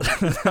a puddle.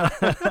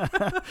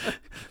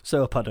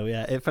 So a puddle,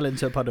 yeah. It fell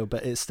into a puddle,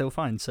 but it's still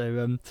fine.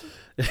 So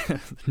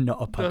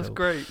not a puddle. That's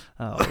great.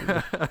 Oh,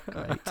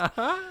 great.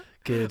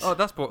 Good. Oh,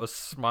 that's brought a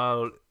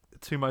smile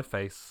to my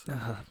face.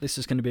 This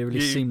is going to be a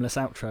really seamless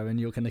outro, and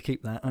you're going to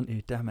keep that, aren't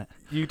you? Damn it.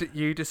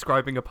 You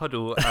describing a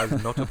puddle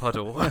as not a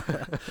puddle.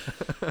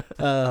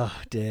 Oh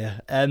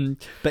dear.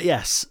 But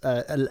yes,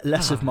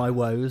 less of my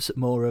woes,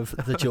 more of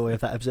the joy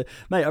of that episode,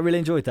 mate. I really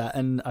enjoyed that,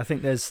 and I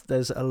think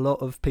there's a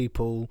lot of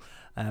people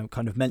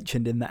kind of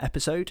mentioned in that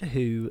episode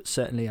who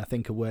certainly I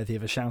think are worthy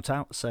of a shout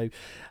out. So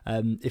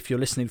if you're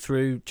listening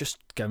through, just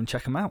go and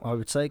check them out. I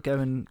would say go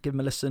and give them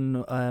a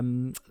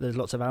listen. There's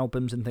lots of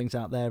albums and things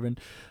out there, and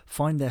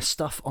find their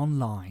stuff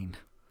online.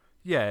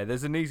 Yeah,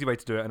 there's an easy way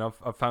to do it, and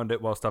I've found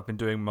it whilst I've been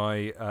doing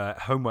my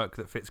homework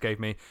that Fitz gave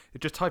me.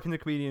 Just type in the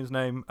comedian's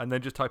name, and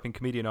then just type in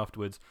comedian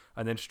afterwards,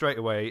 and then straight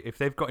away, if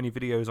they've got any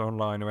videos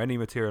online or any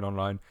material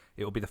online,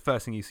 it will be the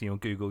first thing you see on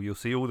Google. You'll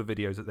see all the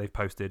videos that they've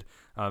posted.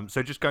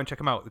 So just go and check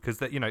them out, because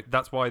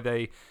that's why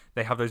they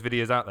have those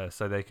videos out there,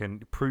 so they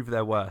can prove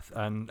their worth.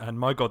 And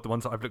my God, the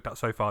ones that I've looked at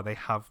so far, they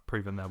have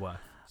proven their worth.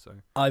 So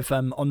I've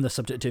on the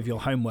subject of your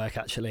homework,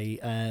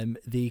 actually,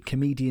 the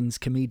Comedian's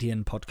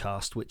Comedian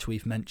podcast, which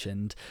we've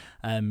mentioned,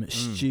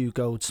 Stu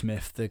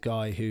Goldsmith, the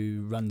guy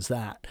who runs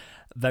that,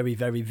 very,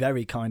 very,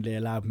 very kindly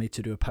allowed me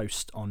to do a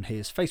post on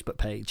his Facebook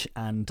page,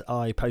 and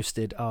I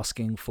posted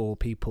asking for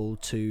people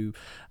to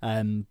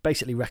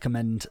basically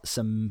recommend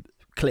some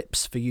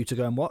clips for you to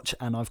go and watch,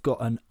 and I've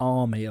got an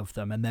army of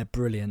them, and they're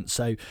brilliant.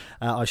 So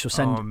I shall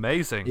send. Oh,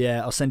 amazing!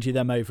 Yeah, I'll send you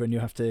them over, and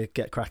you'll have to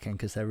get cracking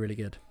because they're really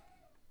good.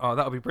 Oh,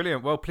 that'll be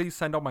brilliant. Well, please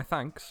send on my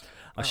thanks.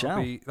 I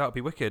shall. That'll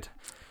be wicked.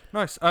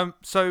 Nice.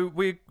 So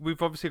we've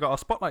obviously got our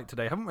spotlight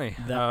today, haven't we?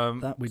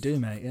 That we do,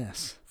 mate.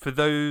 Yes. For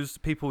those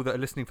people that are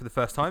listening for the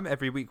first time,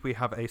 every week we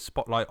have a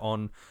spotlight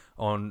on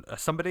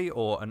somebody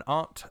or an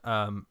art.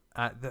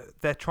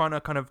 They're trying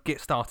to kind of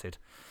get started.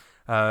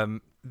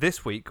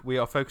 This week we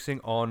are focusing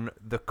on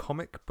the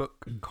comic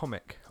book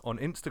comic on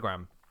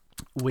Instagram.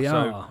 We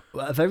are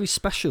a very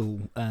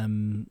special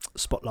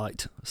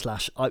spotlight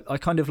 / I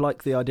kind of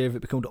like the idea of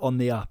it being called On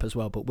the Up as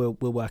well, but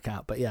we'll work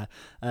out. But yeah,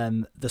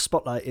 the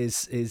spotlight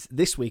is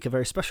this week a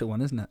very special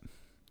one, isn't it?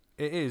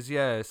 It is,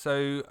 yeah.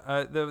 So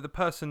the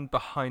person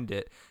behind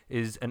it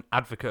is an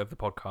advocate of the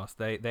podcast.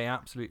 They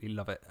absolutely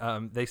love it.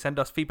 They send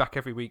us feedback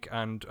every week,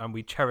 and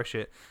we cherish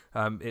it.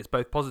 It's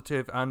both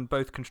positive and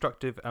both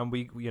constructive, and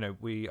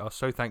we are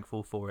so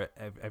thankful for it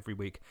every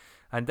week.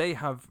 And they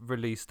have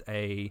released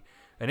an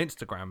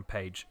Instagram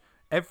page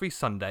every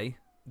Sunday.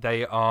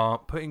 They are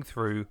putting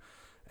through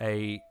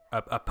a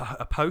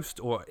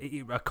post or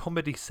a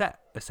comedy set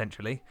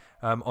essentially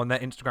on their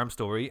Instagram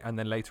story, and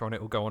then later on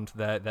it will go onto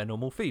their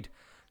normal feed.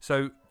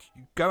 So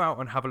go out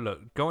and have a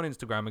look. Go on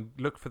Instagram and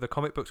look for the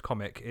Comic Books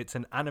Comic. It's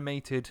an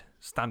animated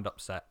stand-up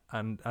set,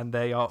 and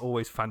they are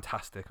always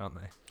fantastic, aren't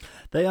they?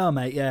 They are,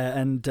 mate, yeah.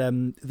 And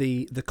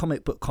the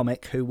Comic Book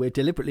Comic, who we're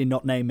deliberately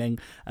not naming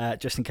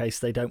just in case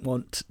they don't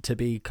want to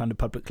be kind of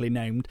publicly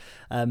named,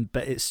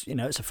 but it's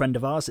it's a friend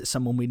of ours. It's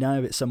someone we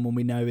know. It's someone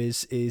we know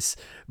is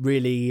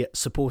really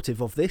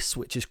supportive of this,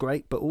 which is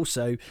great. But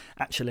also,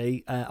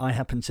 actually, I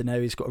happen to know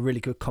he's got a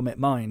really good comic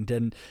mind,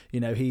 and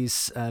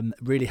he's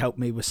really helped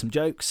me with some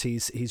jokes.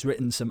 He's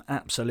written some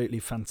absolutely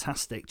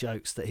fantastic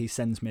jokes that he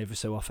sends me every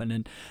so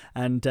often,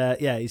 and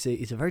yeah, he's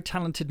a very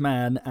talented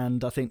man,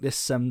 and I think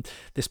this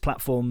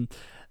platform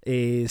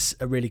is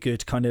a really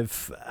good kind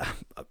of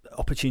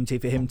opportunity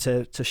for him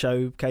to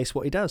showcase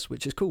what he does,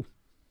 which is cool.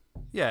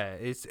 Yeah,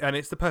 it's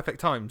the perfect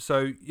time.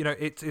 So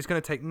it's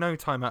going to take no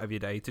time out of your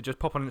day to just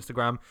pop on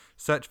Instagram,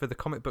 search for the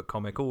Comic Book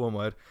Comic, all one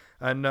word,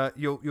 and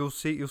you'll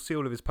see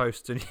all of his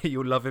posts, and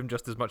you'll love him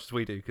just as much as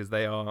we do, because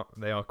they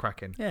are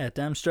cracking. Yeah,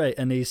 damn straight.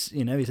 And he's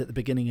at the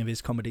beginning of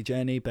his comedy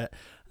journey, but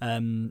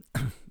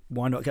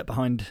why not get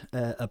behind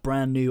a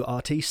brand new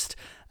artiste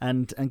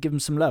and give him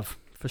some love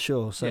for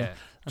sure. So yeah,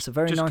 that's a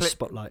very nice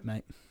spotlight,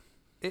 mate.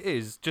 It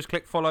is. Just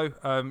click follow.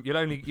 You're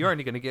only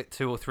going to get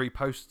 2 or 3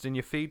 posts in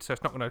your feed, so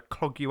it's not going to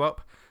clog you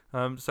up.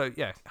 So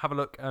yeah, have a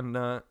look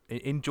and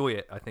enjoy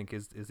it, I think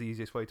is the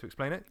easiest way to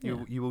explain it.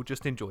 Yeah. You will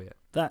just enjoy it.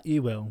 That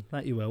you will.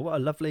 What a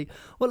lovely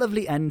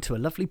end to a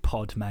lovely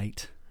pod,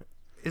 mate.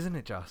 Isn't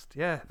it just?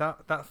 Yeah,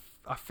 that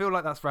I feel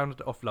like that's rounded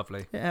it off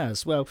lovely. It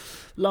has. Well,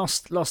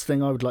 last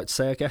thing I would like to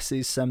say, I guess,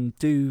 is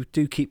do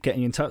keep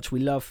getting in touch.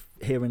 We love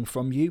hearing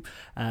from you.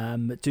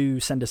 Do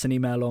send us an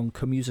email on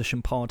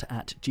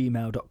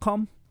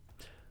commusicianpod@gmail.com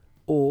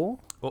or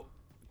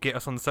get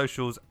us on the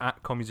socials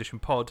at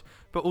commusicianpod,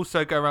 but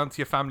also go around to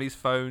your family's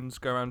phones,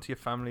 go around to your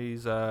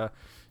family's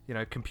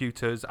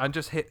computers, and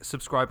just hit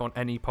subscribe on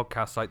any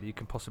podcast site that you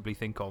can possibly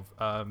think of.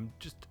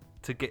 Just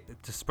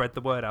to spread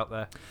the word out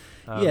there.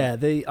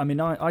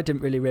 I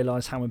didn't really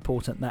realise how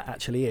important that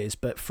actually is,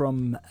 but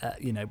from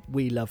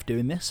we love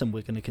doing this, and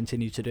we're going to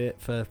continue to do it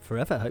for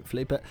forever,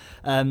 hopefully. But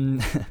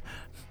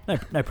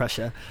no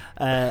pressure.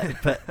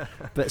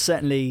 But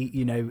certainly,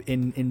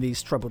 in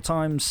these troubled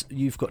times,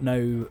 you've got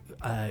no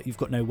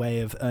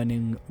way of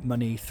earning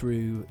money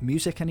through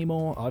music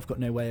anymore. I've got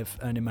no way of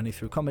earning money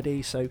through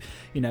comedy. So,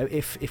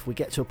 if we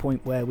get to a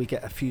point where we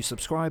get a few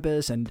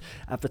subscribers and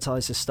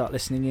advertisers start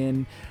listening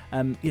in,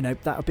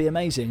 that would be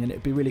amazing, and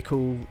it'd be really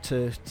cool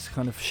to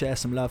kind of share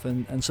some love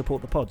and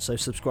support the pod. So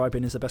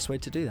subscribing is the best way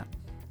to do that.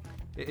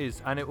 It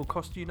is, and it will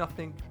cost you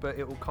nothing, but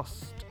it will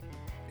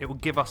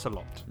give us a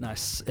lot.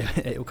 Nice.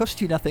 It will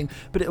cost you nothing,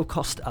 but it will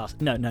cost us.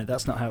 No,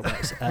 that's not how it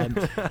works.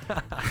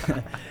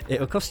 It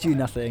will cost you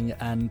nothing,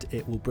 and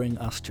it will bring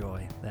us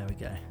joy. There we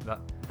go.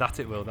 That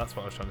it will. That's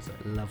what I was trying to say.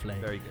 Lovely.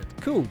 Very good.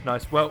 Cool.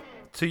 Nice. Well,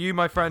 to you,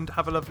 my friend,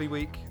 have a lovely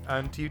week,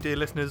 and to you, dear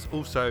listeners,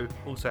 also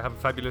have a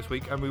fabulous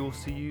week, and we will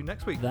see you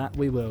next week. That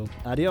we will.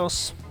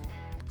 Adios.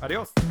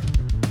 Adios.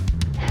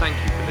 Thank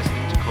you for listening